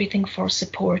friends, and everything for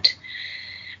support.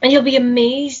 And you'll be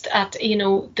amazed at the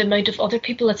amount of other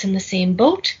people that's in the same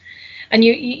boat. And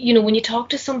you when you talk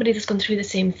to somebody that's gone through the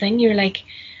same thing, you're like,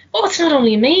 oh, it's not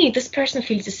only me, this person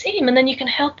feels the same. And then you can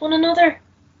help one another,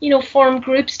 form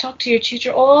groups, talk to your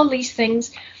tutor. All these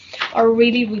things are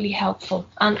really, really helpful.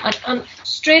 And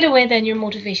straight away then your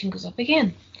motivation goes up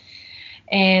again.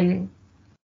 And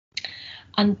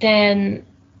then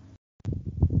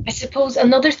I suppose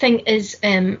another thing is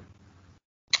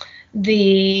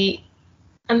the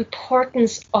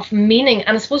importance of meaning.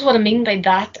 And I suppose what I mean by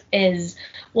that is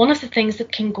one of the things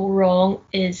that can go wrong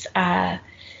is if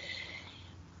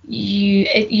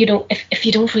you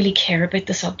don't really care about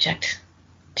the subject.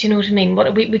 Do you know what I mean?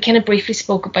 We kind of briefly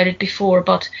spoke about it before,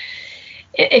 but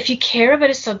if you care about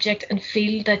a subject and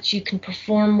feel that you can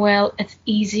perform well, it's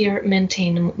easier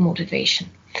maintaining motivation.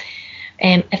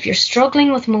 If you're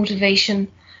struggling with motivation,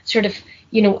 sort of,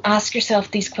 ask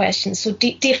yourself these questions. So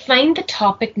do you find the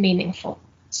topic meaningful?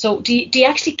 So do you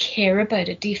actually care about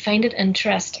it? Do you find it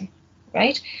interesting?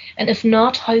 Right? And if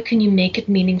not, how can you make it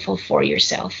meaningful for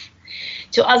yourself?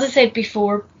 So as I said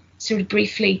before, sort of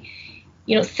briefly,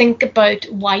 think about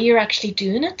why you're actually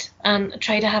doing it and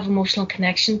try to have emotional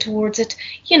connection towards it.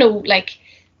 Like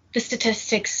the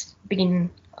statistics being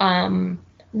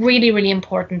really, really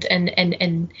important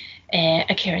in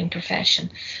a caring profession.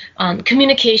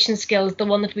 Communication skills, the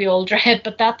one that we all dread,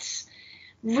 but that's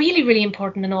really, really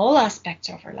important in all aspects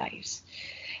of our lives.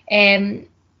 And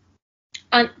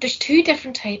there's two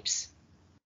different types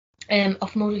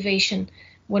of motivation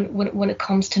when it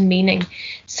comes to meaning.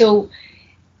 So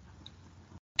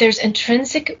there's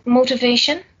intrinsic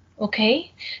motivation,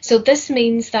 okay? So this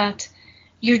means that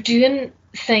you're doing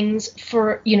things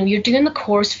for, you're doing the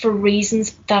course for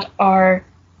reasons that are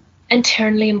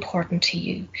internally important to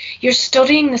you. You're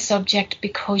studying the subject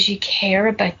because you care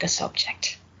about the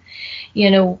subject.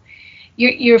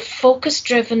 You're focus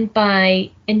driven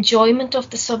by enjoyment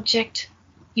of the subject,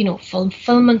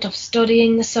 fulfillment of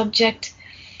studying the subject,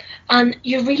 and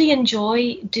you really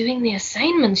enjoy doing the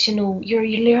assignments. You're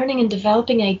learning and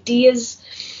developing ideas.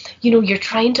 You're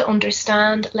trying to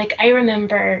understand. Like I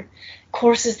remember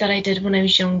courses that I did when I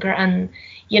was younger, and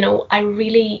I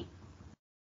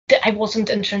wasn't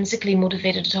intrinsically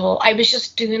motivated at all. I was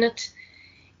just doing it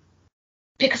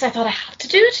because I thought I had to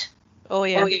do it. Oh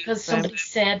yeah. Or because somebody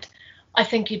said, I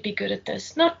think you'd be good at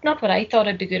this. Not what I thought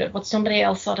I'd be good at, what somebody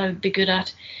else thought I would be good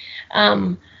at.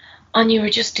 And you were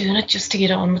just doing it just to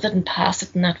get on with it and pass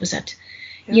it, and that was it.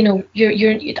 Yeah.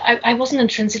 I wasn't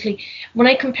intrinsically. When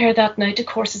I compare that now to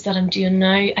courses that I'm doing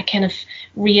now, I kind of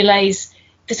realise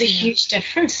there's a huge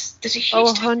difference. There's a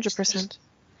huge 100%.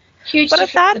 Huge but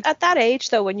difference. at that age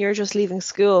though, when you're just leaving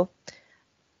school,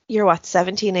 you're what,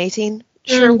 17, 18?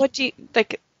 Sure, what do you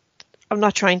like? I'm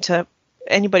not trying to.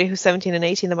 Anybody who's 17 and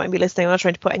 18 that might be listening, I'm not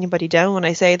trying to put anybody down when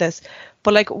I say this,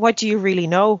 but like, what do you really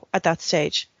know at that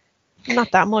stage?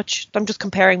 Not that much. I'm just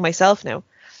comparing myself now.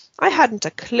 I hadn't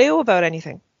a clue about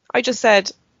anything. I just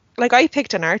said, like, I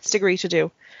picked an arts degree to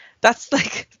do. That's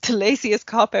like the laziest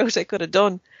cop out I could have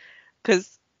done,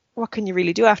 because what can you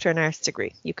really do after an arts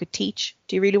degree? You could teach.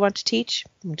 Do you really want to teach?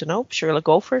 I don't know. Sure, I'll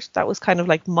go for it. That was kind of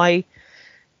like my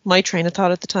train of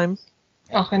thought at the time.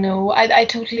 Oh, I know. I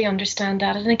totally understand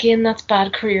that. And again, that's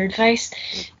bad career advice.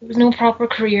 There was no proper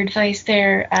career advice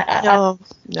there. No,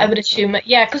 I would assume.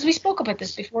 Yeah, because we spoke about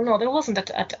this before. No, there wasn't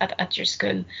at your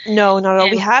school. No, not at all.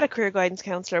 We had a career guidance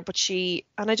counsellor, but she,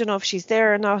 and I don't know if she's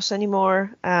there or not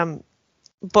anymore,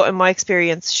 but in my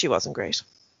experience, she wasn't great.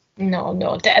 No.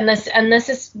 And this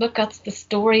is, look, that's the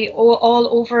story all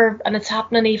over, and it's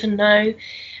happening even now.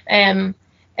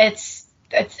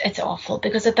 It's awful,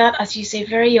 because at that, as you say,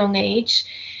 very young age,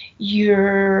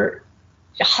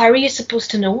 how are you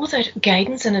supposed to know without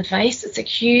guidance and advice? It's a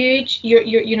huge, you're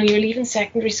leaving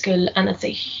secondary school, and it's a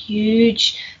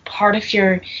huge part of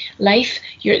your life.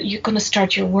 You're going to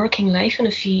start your working life in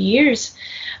a few years,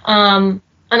 and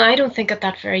I don't think at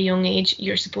that very young age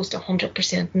you're supposed to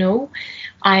 100% know.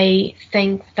 I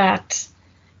think that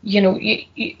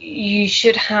you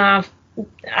should have,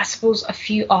 I suppose, a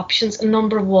few options.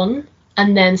 Number one,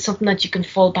 and then something that you can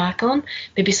fall back on,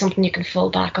 maybe something you can fall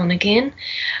back on again.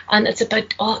 And it's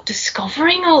about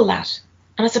discovering all that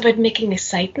And it's about making it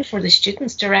exciting for the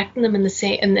students, directing them in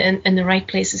the right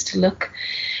places to look,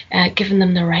 giving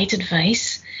them the right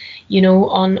advice,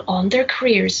 on their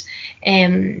careers.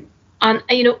 And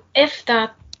if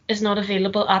that is not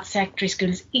available at secondary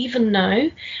schools, even now,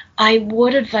 I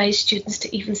would advise students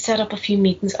to even set up a few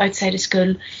meetings outside of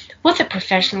school with a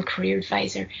professional career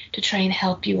advisor to try and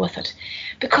help you with it,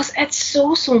 because it's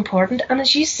so important. And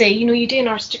as you say, you do an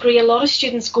arts degree, a lot of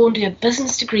students go and do a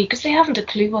business degree because they haven't a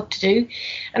clue what to do.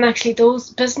 And actually,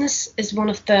 business is one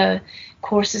of the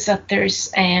courses that there's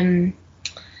the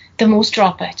most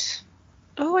dropouts.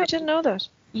 Oh, I didn't know that.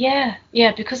 Yeah,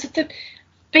 because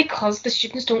the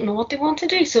students don't know what they want to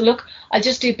do. So look, I'll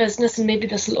just do business and maybe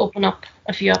this will open up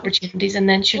a few opportunities, and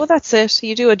then well, that's it.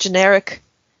 You do a generic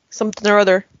something or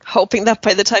other, hoping that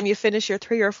by the time you finish your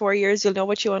 3 or 4 years, you'll know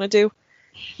what you want to do.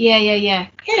 Yeah.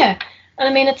 And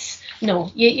I mean,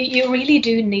 you really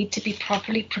do need to be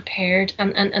properly prepared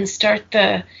and start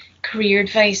the career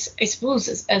advice, I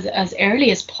suppose, as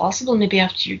early as possible, maybe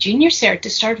after your junior cert, to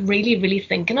start really, really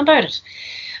thinking about it.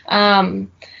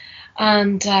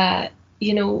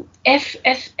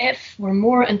 If we're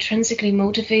more intrinsically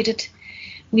motivated,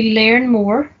 we learn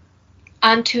more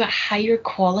and to a higher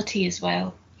quality as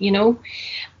well,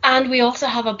 and we also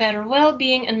have a better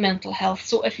well-being and mental health.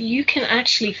 So if you can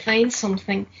actually find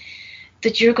something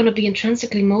that you're going to be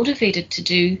intrinsically motivated to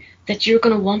do, that you're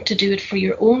going to want to do it for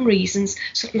your own reasons,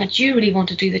 something that you really want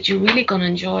to do, that you're really going to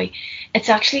enjoy, it's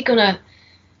actually going to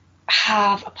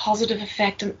have a positive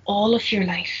effect on all of your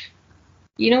life,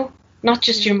 not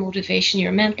just your motivation,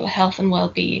 your mental health and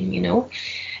well-being,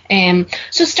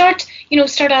 So start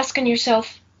asking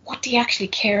yourself, what do you actually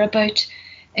care about?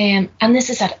 And this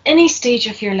is at any stage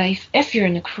of your life. If you're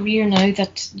in a career now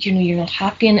that you're not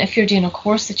happy in, if you're doing a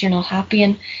course that you're not happy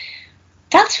in,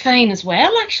 that's fine as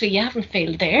well. Actually, you haven't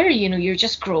failed there. You're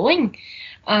just growing.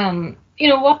 What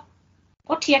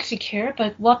do you actually care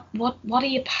about? What are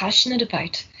you passionate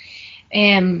about?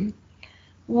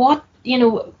 What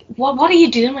are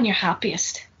you doing when you're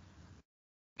happiest?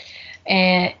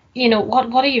 What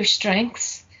are your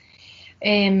strengths?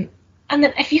 And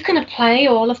then if you can apply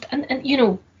all of that,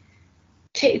 and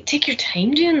take your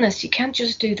time doing this. You can't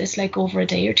just do this like over a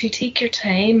day or two. Take your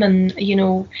time and,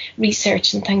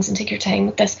 research and things, and take your time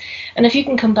with this. And if you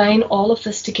can combine all of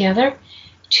this together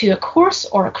to a course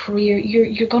or a career,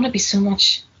 you're going to be so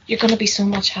much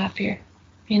happier,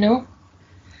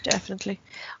 Definitely.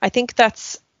 I think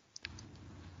this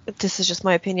is just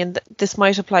my opinion, this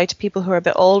might apply to people who are a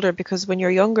bit older, because when you're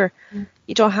younger,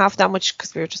 you don't have that much,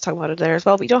 because we were just talking about it there as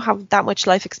well, but you don't have that much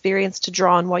life experience to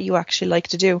draw on what you actually like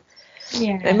to do.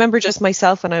 Yeah. I remember just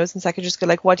myself when I was in secondary school,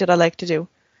 like, what did I like to do?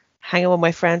 Hang out with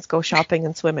my friends, go shopping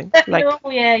and swimming. Like,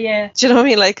 yeah. Do you know what I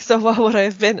mean? Like, so what would I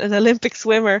have been? An Olympic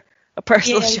swimmer, a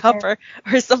personal shopper,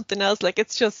 or something else? Like,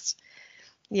 it's just...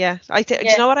 Yeah, do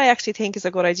you know what I actually think is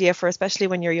a good idea for, especially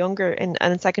when you're younger and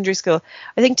in secondary school?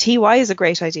 I think TY is a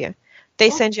great idea. They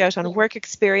send you out on work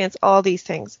experience, all these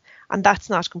things, and that's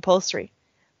not compulsory.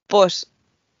 But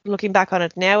looking back on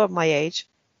it now at my age,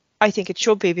 I think it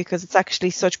should be, because it's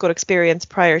actually such good experience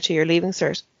prior to your leaving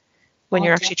cert when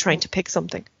you're actually trying to pick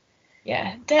something.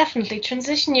 Yeah, definitely.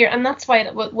 Transition year, and that's why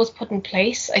it was put in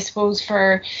place, I suppose,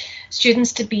 for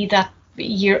students to be that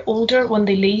year older when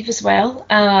they leave as well,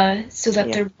 so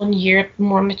that they're 1 year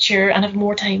more mature and have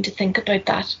more time to think about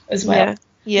that as well.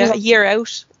 Yeah, a year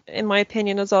out, in my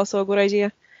opinion, is also a good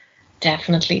idea.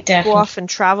 Definitely. Go off and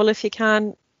travel if you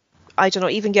can. I don't know,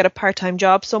 even get a part-time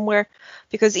job somewhere,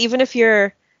 because even if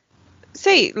you're,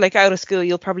 say, like out of school,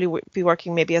 you'll probably be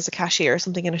working maybe as a cashier or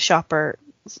something in a shop or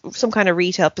some kind of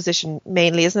retail position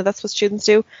mainly, isn't it? That's what students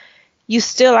do. You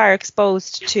still are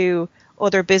exposed to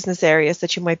other business areas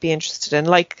that you might be interested in,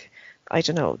 like, I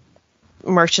don't know,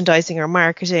 merchandising or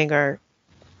marketing or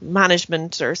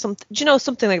management or something,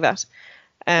 something like that.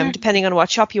 Depending on what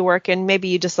shop you work in, maybe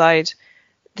you decide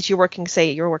that you're working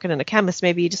in a chemist,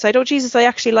 maybe you decide, oh Jesus, I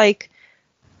actually like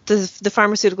the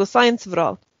pharmaceutical science of it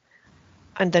all,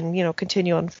 and then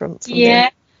continue on from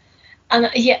there. And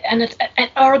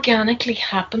it organically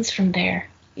happens from there.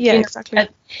 Yeah, exactly.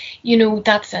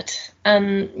 That's it.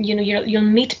 And you'll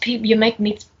meet people. You might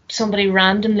meet somebody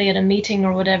randomly at a meeting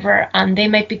or whatever, and they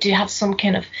might have some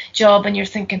kind of job, and you're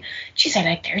thinking, geez, I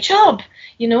like their job.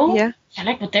 Yeah. I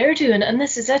like what they're doing, and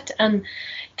this is it. And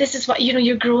this is what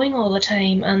you're growing all the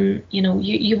time, and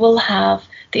you will have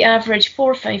the average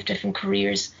 4 or 5 different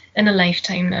careers in a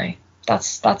lifetime now.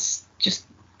 That's just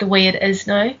the way it is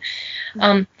now.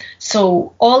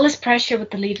 So all this pressure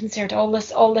with the leaving cert,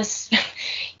 all this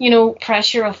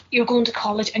pressure of you're going to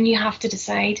college and you have to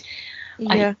decide.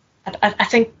 Yeah. I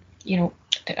think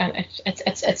and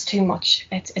it's too much.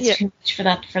 It's too much for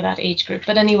that age group.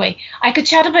 But anyway, I could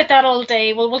chat about that all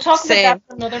day. We'll talk about that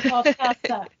for another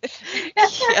podcast.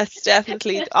 Yes,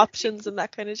 definitely. Options and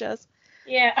that kind of jazz.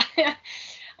 Yeah.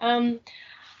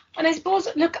 And I suppose,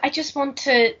 look, I just want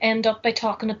to end up by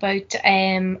talking about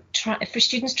for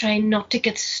students trying not to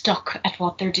get stuck at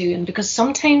what they're doing, because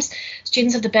sometimes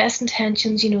students have the best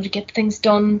intentions, to get things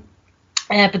done,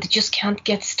 but they just can't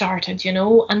get started,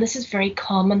 and this is very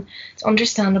common. It's an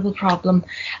understandable problem,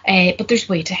 but there's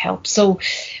ways to help. So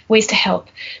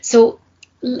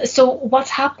what's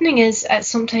happening is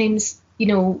sometimes,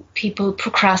 people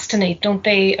procrastinate, don't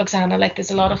they, Oxana? Like,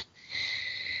 there's a lot of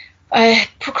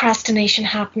procrastination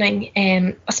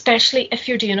happening, especially if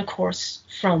you're doing a course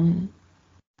from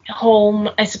home.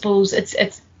 I suppose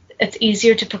it's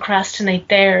easier to procrastinate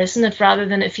there, isn't it, rather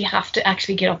than if you have to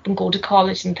actually get up and go to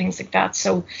college and things like that.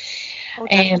 So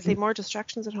definitely more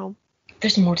distractions at home.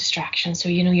 There's more distractions. So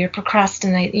you're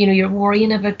procrastinating, you're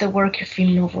worrying about the work, you're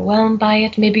feeling overwhelmed by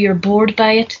it, maybe you're bored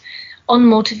by it,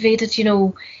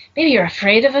 unmotivated, maybe you're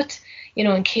afraid of it,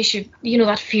 in case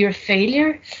that fear of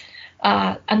failure.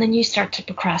 And then you start to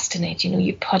procrastinate.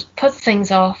 You put things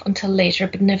off until later,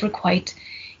 but never quite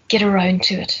get around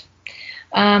to it.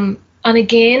 And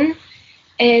again,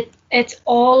 it's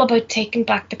all about taking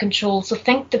back the control. So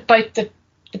think about the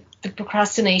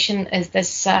procrastination as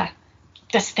this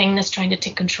thing that's trying to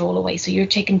take control away. So you're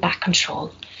taking back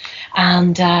control,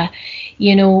 and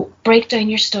break down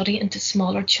your study into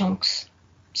smaller chunks,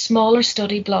 smaller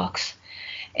study blocks.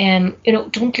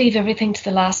 Don't leave everything to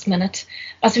the last minute.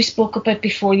 As we spoke about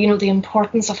before, the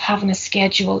importance of having a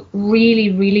schedule,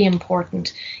 really, really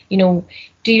important.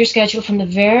 Do your schedule from the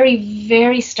very,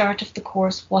 very start of the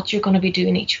course, what you're going to be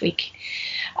doing each week.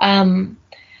 And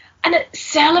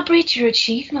celebrate your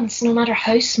achievements, no matter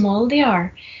how small they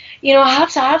are. I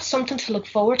have something to look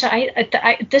forward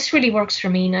to. This really works for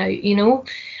me now,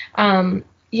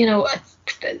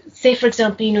 say, for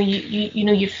example,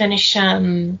 you finish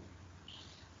an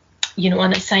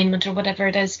assignment or whatever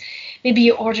it is. Maybe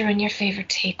you order in your favourite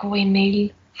takeaway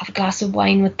meal, have a glass of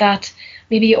wine with that.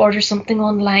 Maybe you order something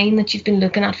online that you've been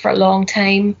looking at for a long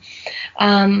time.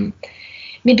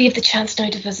 Maybe you have the chance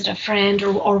now to visit a friend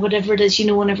or whatever it is,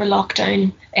 whenever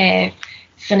lockdown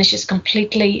finishes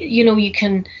completely. You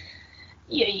can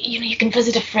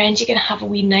visit a friend, you can have a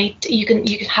wee night, you can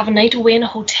have a night away in a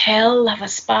hotel, have a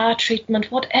spa treatment,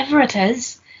 whatever it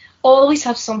is. Always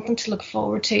have something to look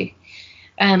forward to.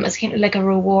 As kind of like a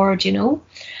reward,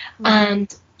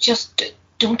 and just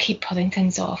don't keep putting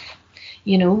things off,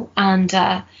 and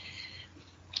I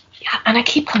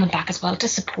keep coming back as well to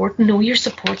support. Know your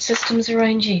support systems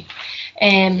around you,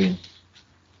 and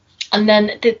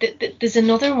then there's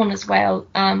another one as well.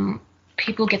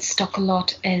 People get stuck a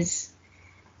lot is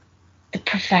the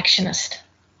perfectionist,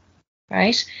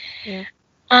 right? Yeah.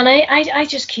 And I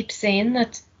just keep saying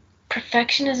that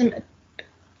perfectionism,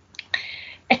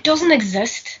 it doesn't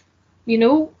exist,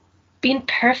 being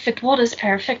perfect. What is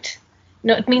perfect?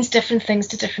 It means different things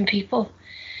to different people.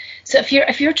 So if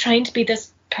you're trying to be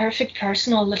this perfect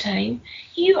person all the time,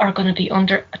 you are going to be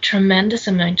under a tremendous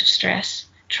amount of stress,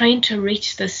 trying to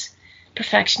reach this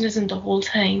perfectionism the whole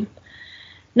time,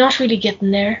 not really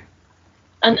getting there,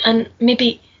 and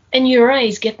maybe in your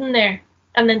eyes getting there,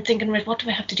 and then thinking, right, what do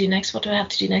I have to do next? What do I have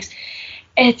to do next?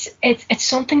 It's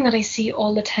something that I see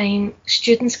all the time.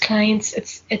 Students, clients,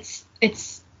 it's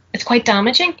quite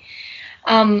damaging.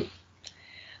 So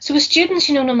with students,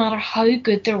 no matter how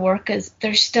good their work is,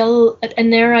 they're still, in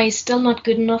their eyes, still not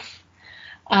good enough.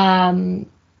 It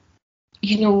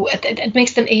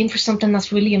makes them aim for something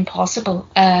that's really impossible.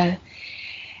 It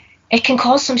can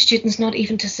cause some students not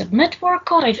even to submit work.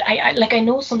 God, I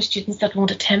know some students that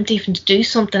won't attempt even to do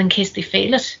something in case they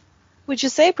fail it. Would you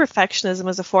say perfectionism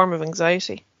is a form of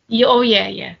anxiety?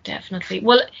 Yeah, definitely.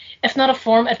 Well, if not a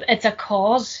form, it's a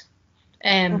cause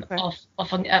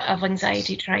of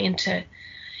anxiety, trying to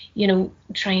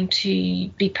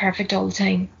be perfect all the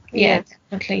time. Yeah,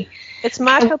 definitely. It's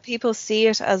mad how people see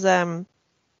it as well,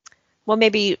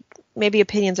 maybe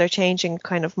opinions are changing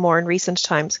kind of more in recent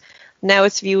times. Now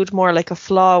it's viewed more like a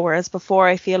flaw, whereas before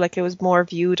I feel like it was more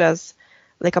viewed as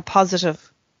like a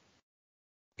positive.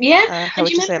 Yeah. How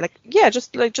would you say?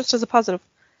 Just as a positive.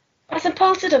 As a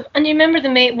positive. And you remember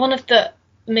one of the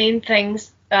main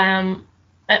things, an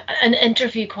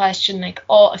interview question, like,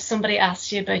 if somebody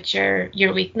asks you about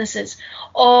your weaknesses,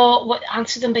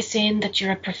 answer them by saying that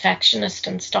you're a perfectionist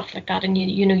and stuff like that, and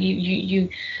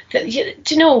that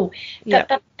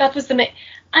was the main.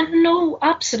 And no,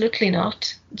 absolutely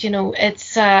not.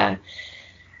 It's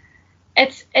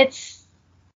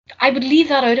I would leave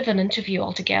that out of an interview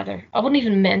altogether. I wouldn't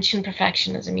even mention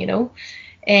perfectionism, you know,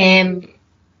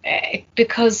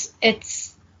 because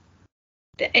it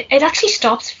actually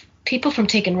stops people from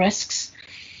taking risks.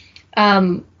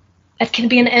 It can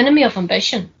be an enemy of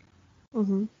ambition.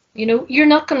 Mm-hmm. You know, you're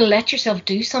not going to let yourself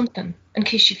do something in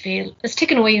case you fail. It's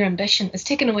taking away your ambition. It's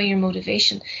taking away your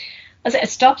motivation. As it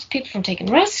stops people from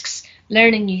taking risks,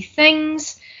 learning new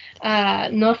things,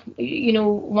 not, you know,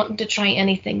 wanting to try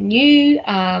anything new,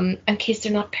 in case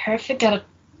they're not perfect at it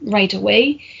right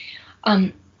away.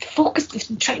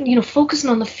 Focusing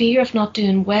on the fear of not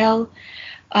doing well,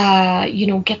 you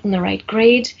know, getting the right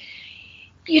grade.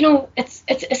 You know,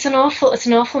 it's an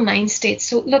awful mind state.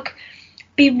 So look,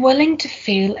 be willing to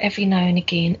fail every now and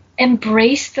again.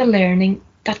 Embrace the learning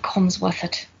that comes with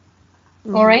it.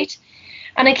 Mm-hmm. All right?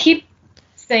 And I keep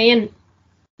saying,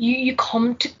 you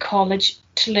come to college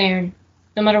to learn.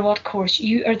 No matter what course,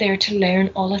 you are there to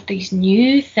learn all of these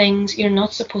new things. You're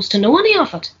not supposed to know any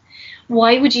of it.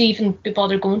 Why would you even be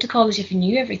bothered going to college if you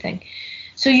knew everything?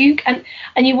 So you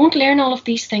won't learn all of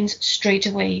these things straight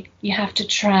away. You have to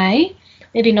try,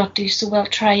 maybe not do so well,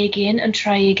 try again,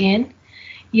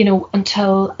 you know,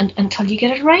 until you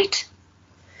get it right.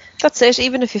 That's it.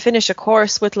 Even if you finish a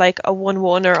course with like a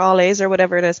 1-1 or all A's or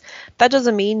whatever it is, that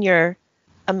doesn't mean you're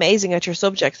amazing at your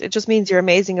subjects. It just means you're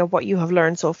amazing at what you have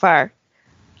learned so far.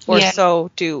 Or so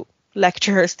do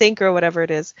lecturers think, or whatever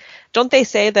it is. Don't they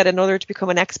say that in order to become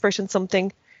an expert in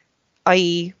something,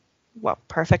 i.e.,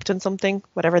 perfect in something,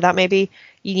 whatever that may be,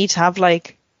 you need to have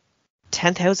like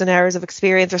 10,000 hours of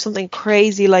experience or something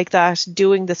crazy like that,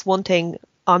 doing this one thing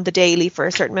on the daily for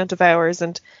a certain amount of hours,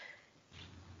 and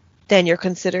then you're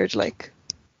considered like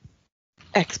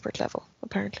expert level,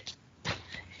 apparently.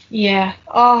 Yeah.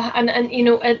 Oh, and you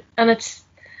know, it's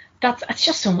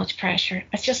just so much pressure.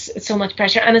 It's so much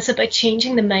pressure, and it's about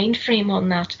changing the mind frame on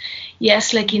that.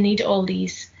 Yes, like you need all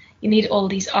these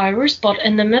hours, but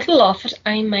in the middle of it,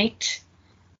 I might,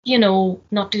 you know,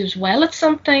 not do as well at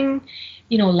something.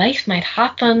 You know, life might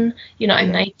happen. You know, I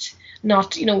might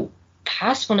not, you know,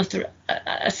 pass one of the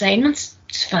assignments.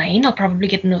 It's fine. I'll probably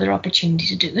get another opportunity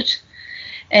to do it.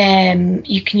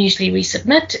 You can usually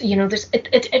resubmit. You know,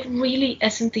 it really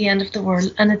isn't the end of the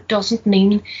world, and it doesn't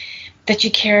mean that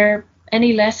you care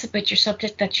any less about your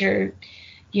subject, that you're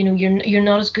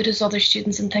not as good as other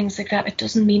students and things like that. It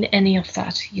doesn't mean any of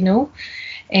that, you know.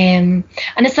 And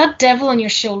it's that devil on your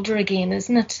shoulder again,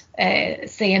 isn't it?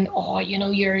 Saying, oh, you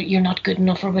know, you're not good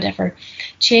enough or whatever.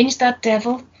 Change that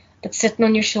devil that's sitting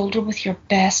on your shoulder with your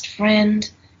best friend,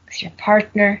 with your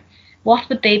partner. What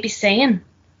would they be saying?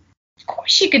 Of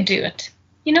course you could do it,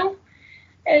 you know.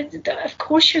 Of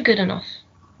course you're good enough.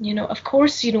 You know, of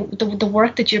course, you know, the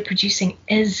work that you're producing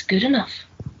is good enough.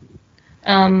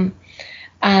 And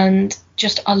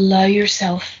just allow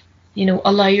yourself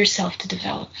to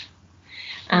develop.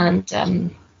 And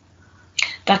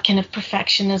that kind of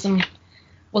perfectionism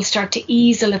will start to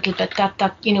ease a little bit,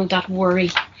 that you know, that worry.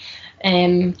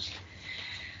 And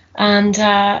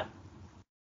I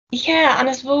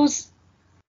suppose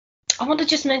I want to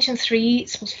just mention 3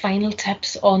 final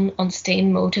tips on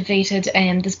staying motivated.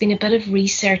 There's been a bit of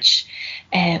research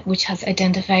which has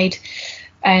identified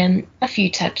a few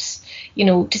tips, you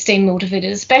know, to stay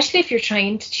motivated, especially if you're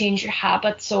trying to change your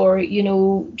habits or, you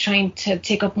know, trying to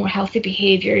take up more healthy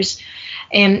behaviours.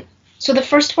 So the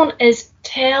first one is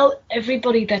tell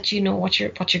everybody that you know what you're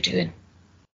doing.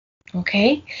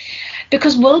 Okay?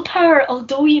 Because willpower,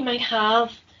 although you might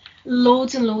have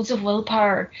loads and loads of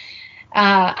willpower,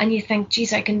 and you think,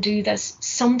 geez, I can do this,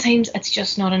 sometimes it's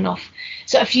just not enough.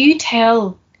 So if you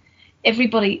tell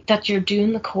everybody that you're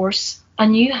doing the course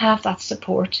and you have that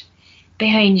support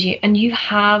behind you and you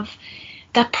have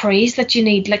that praise that you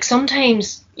need, like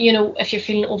sometimes, you know, if you're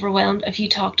feeling overwhelmed, if you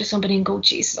talk to somebody and go,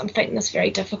 Jesus, I'm finding this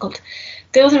very difficult,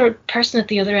 the other person at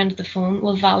the other end of the phone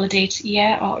will validate,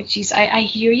 yeah, oh, geez, I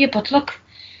hear you, but look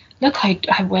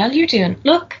how well you're doing.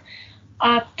 Look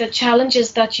at the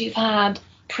challenges that you've had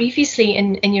previously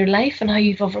in your life and how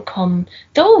you've overcome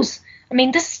those. I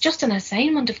mean, this is just an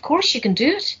assignment. Of course you can do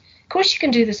it. Of course you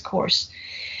can do this course.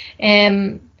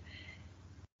 You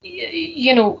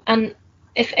know, and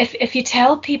if you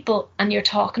tell people and you're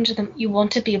talking to them, you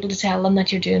want to be able to tell them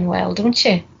that you're doing well, don't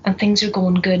you? And things are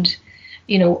going good,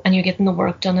 you know, and you're getting the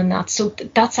work done and that. So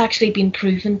that's actually been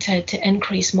proven to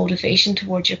increase motivation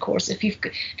towards your course if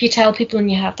you tell people and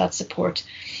you have that support.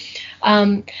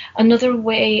 Another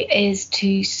way is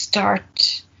to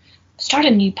start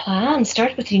a new plan,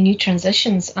 start with your new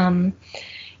transitions.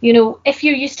 You know, if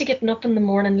you're used to getting up in the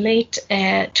morning late,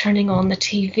 turning on the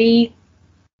TV,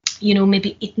 you know,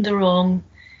 maybe eating the wrong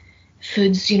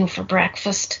foods, you know, for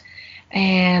breakfast,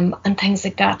 and things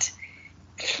like that.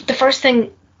 The first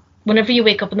thing, whenever you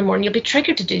wake up in the morning, you'll be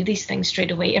triggered to do these things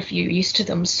straight away if you're used to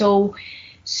them. So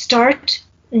start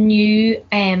new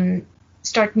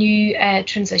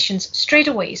transitions straight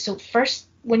away. So first,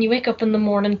 when you wake up in the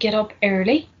morning, get up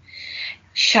early,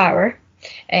 shower,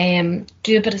 do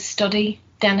a bit of study,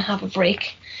 then have a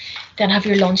break, then have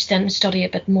your lunch, then study a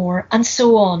bit more, and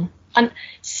so on. And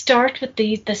start with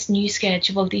this new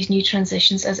schedule, these new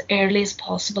transitions as early as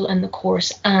possible in the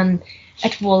course, and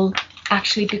it will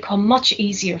actually become much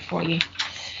easier for you.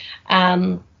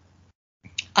 And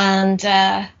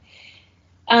a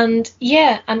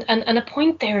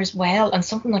point there as well, and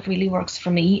something that really works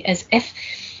for me, is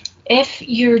if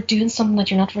you're doing something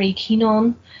that you're not very keen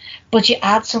on, but you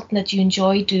add something that you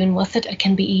enjoy doing with it, it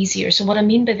can be easier. So what I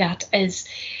mean by that is,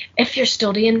 if you're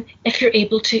studying, if you're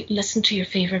able to listen to your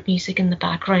favourite music in the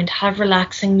background, have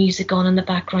relaxing music on in the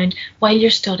background while you're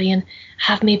studying,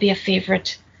 have maybe a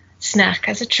favourite snack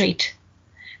as a treat.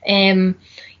 Take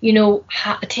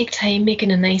time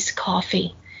making a nice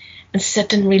coffee and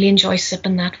sit and really enjoy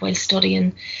sipping that while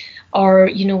studying, or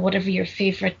whatever your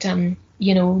favourite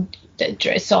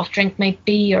soft drink might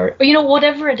be, or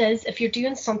whatever it is. If you're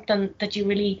doing something that you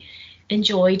really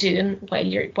enjoy doing while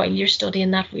you're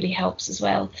studying, that really helps as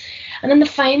well. And then the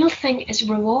final thing is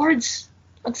rewards.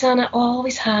 Oxana,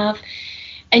 always have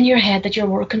in your head that you're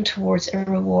working towards a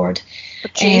reward.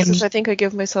 But Jesus, I think I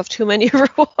give myself too many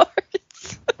rewards.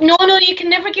 No, you can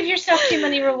never give yourself too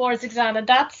many rewards, Oxana.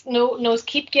 That's no.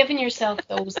 Keep giving yourself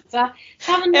those. It's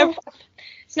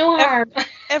no harm.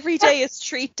 Every day is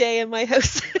treat day in my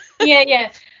house.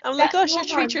 Yeah. I'm like, gosh, you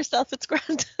treat yourself. It's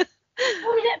grand.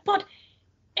 But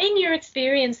in your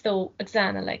experience, though,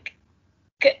 Oxana, like,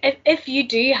 if you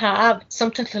do have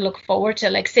something to look forward to,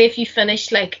 like, say if you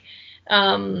finish, like,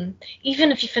 even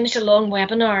if you finish a long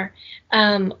webinar,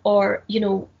 or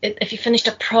if you finished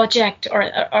a project or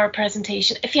a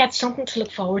presentation, if you had something to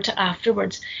look forward to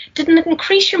afterwards, didn't it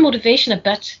increase your motivation a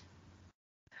bit?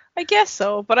 I guess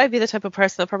so, but I'd be the type of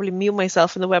person that probably mute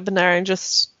myself in the webinar and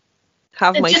just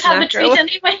have my snack. Have a treat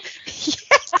anyway.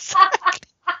 Yes.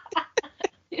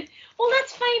 Well,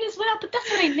 that's fine as well, but that's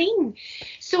what I mean.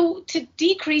 So to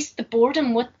decrease the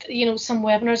boredom with, some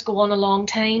webinars go on a long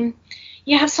time,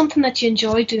 you have something that you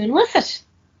enjoy doing with it.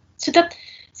 So that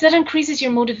increases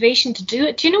your motivation to do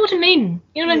it. Do you know what I mean?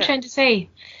 You know what I'm trying to say?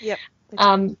 Yep.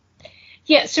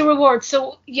 So rewards.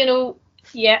 So,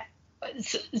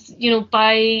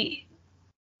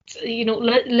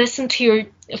 listen to your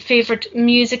favorite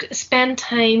music, spend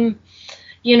time,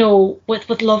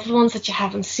 with loved ones that you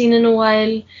haven't seen in a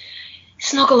while,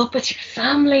 snuggle up with your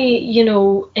family,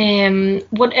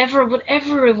 whatever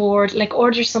reward, like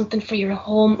order something for your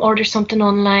home, order something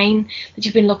online that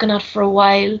you've been looking at for a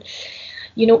while,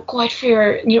 go out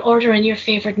for you're ordering your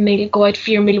favorite meal, go out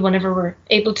for your meal whenever we're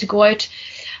able to go out,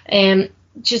 and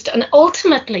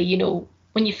ultimately,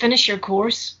 when you finish your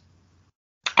course,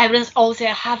 I would always say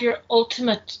have your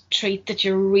ultimate treat that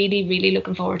you're really, really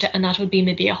looking forward to, and that would be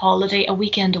maybe a holiday, a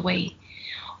weekend away,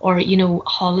 or a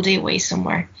holiday away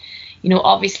somewhere,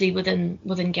 obviously within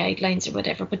guidelines or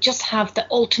whatever, but just have the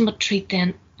ultimate treat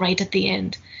then right at the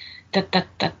end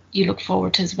that you look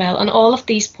forward to as well. And all of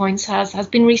these points has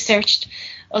been researched,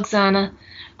 Oxana,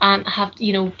 and have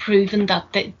proven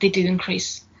that they do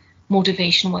increase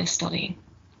motivation while studying.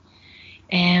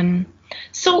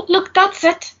 So look, that's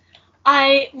it.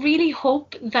 I really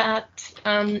hope that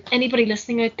anybody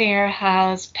listening out there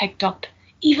has picked up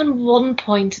even one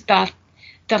point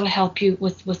that'll help you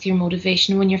with your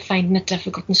motivation when you're finding it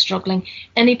difficult and struggling,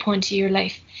 any point of your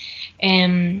life.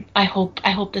 I hope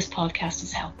this podcast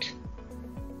has helped.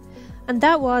 And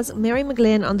that was Mary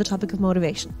McGlynn on the topic of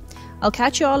motivation. I'll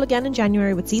catch you all again in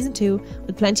January with season 2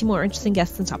 with plenty more interesting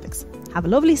guests and topics. Have a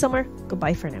lovely summer.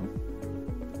 Goodbye for now.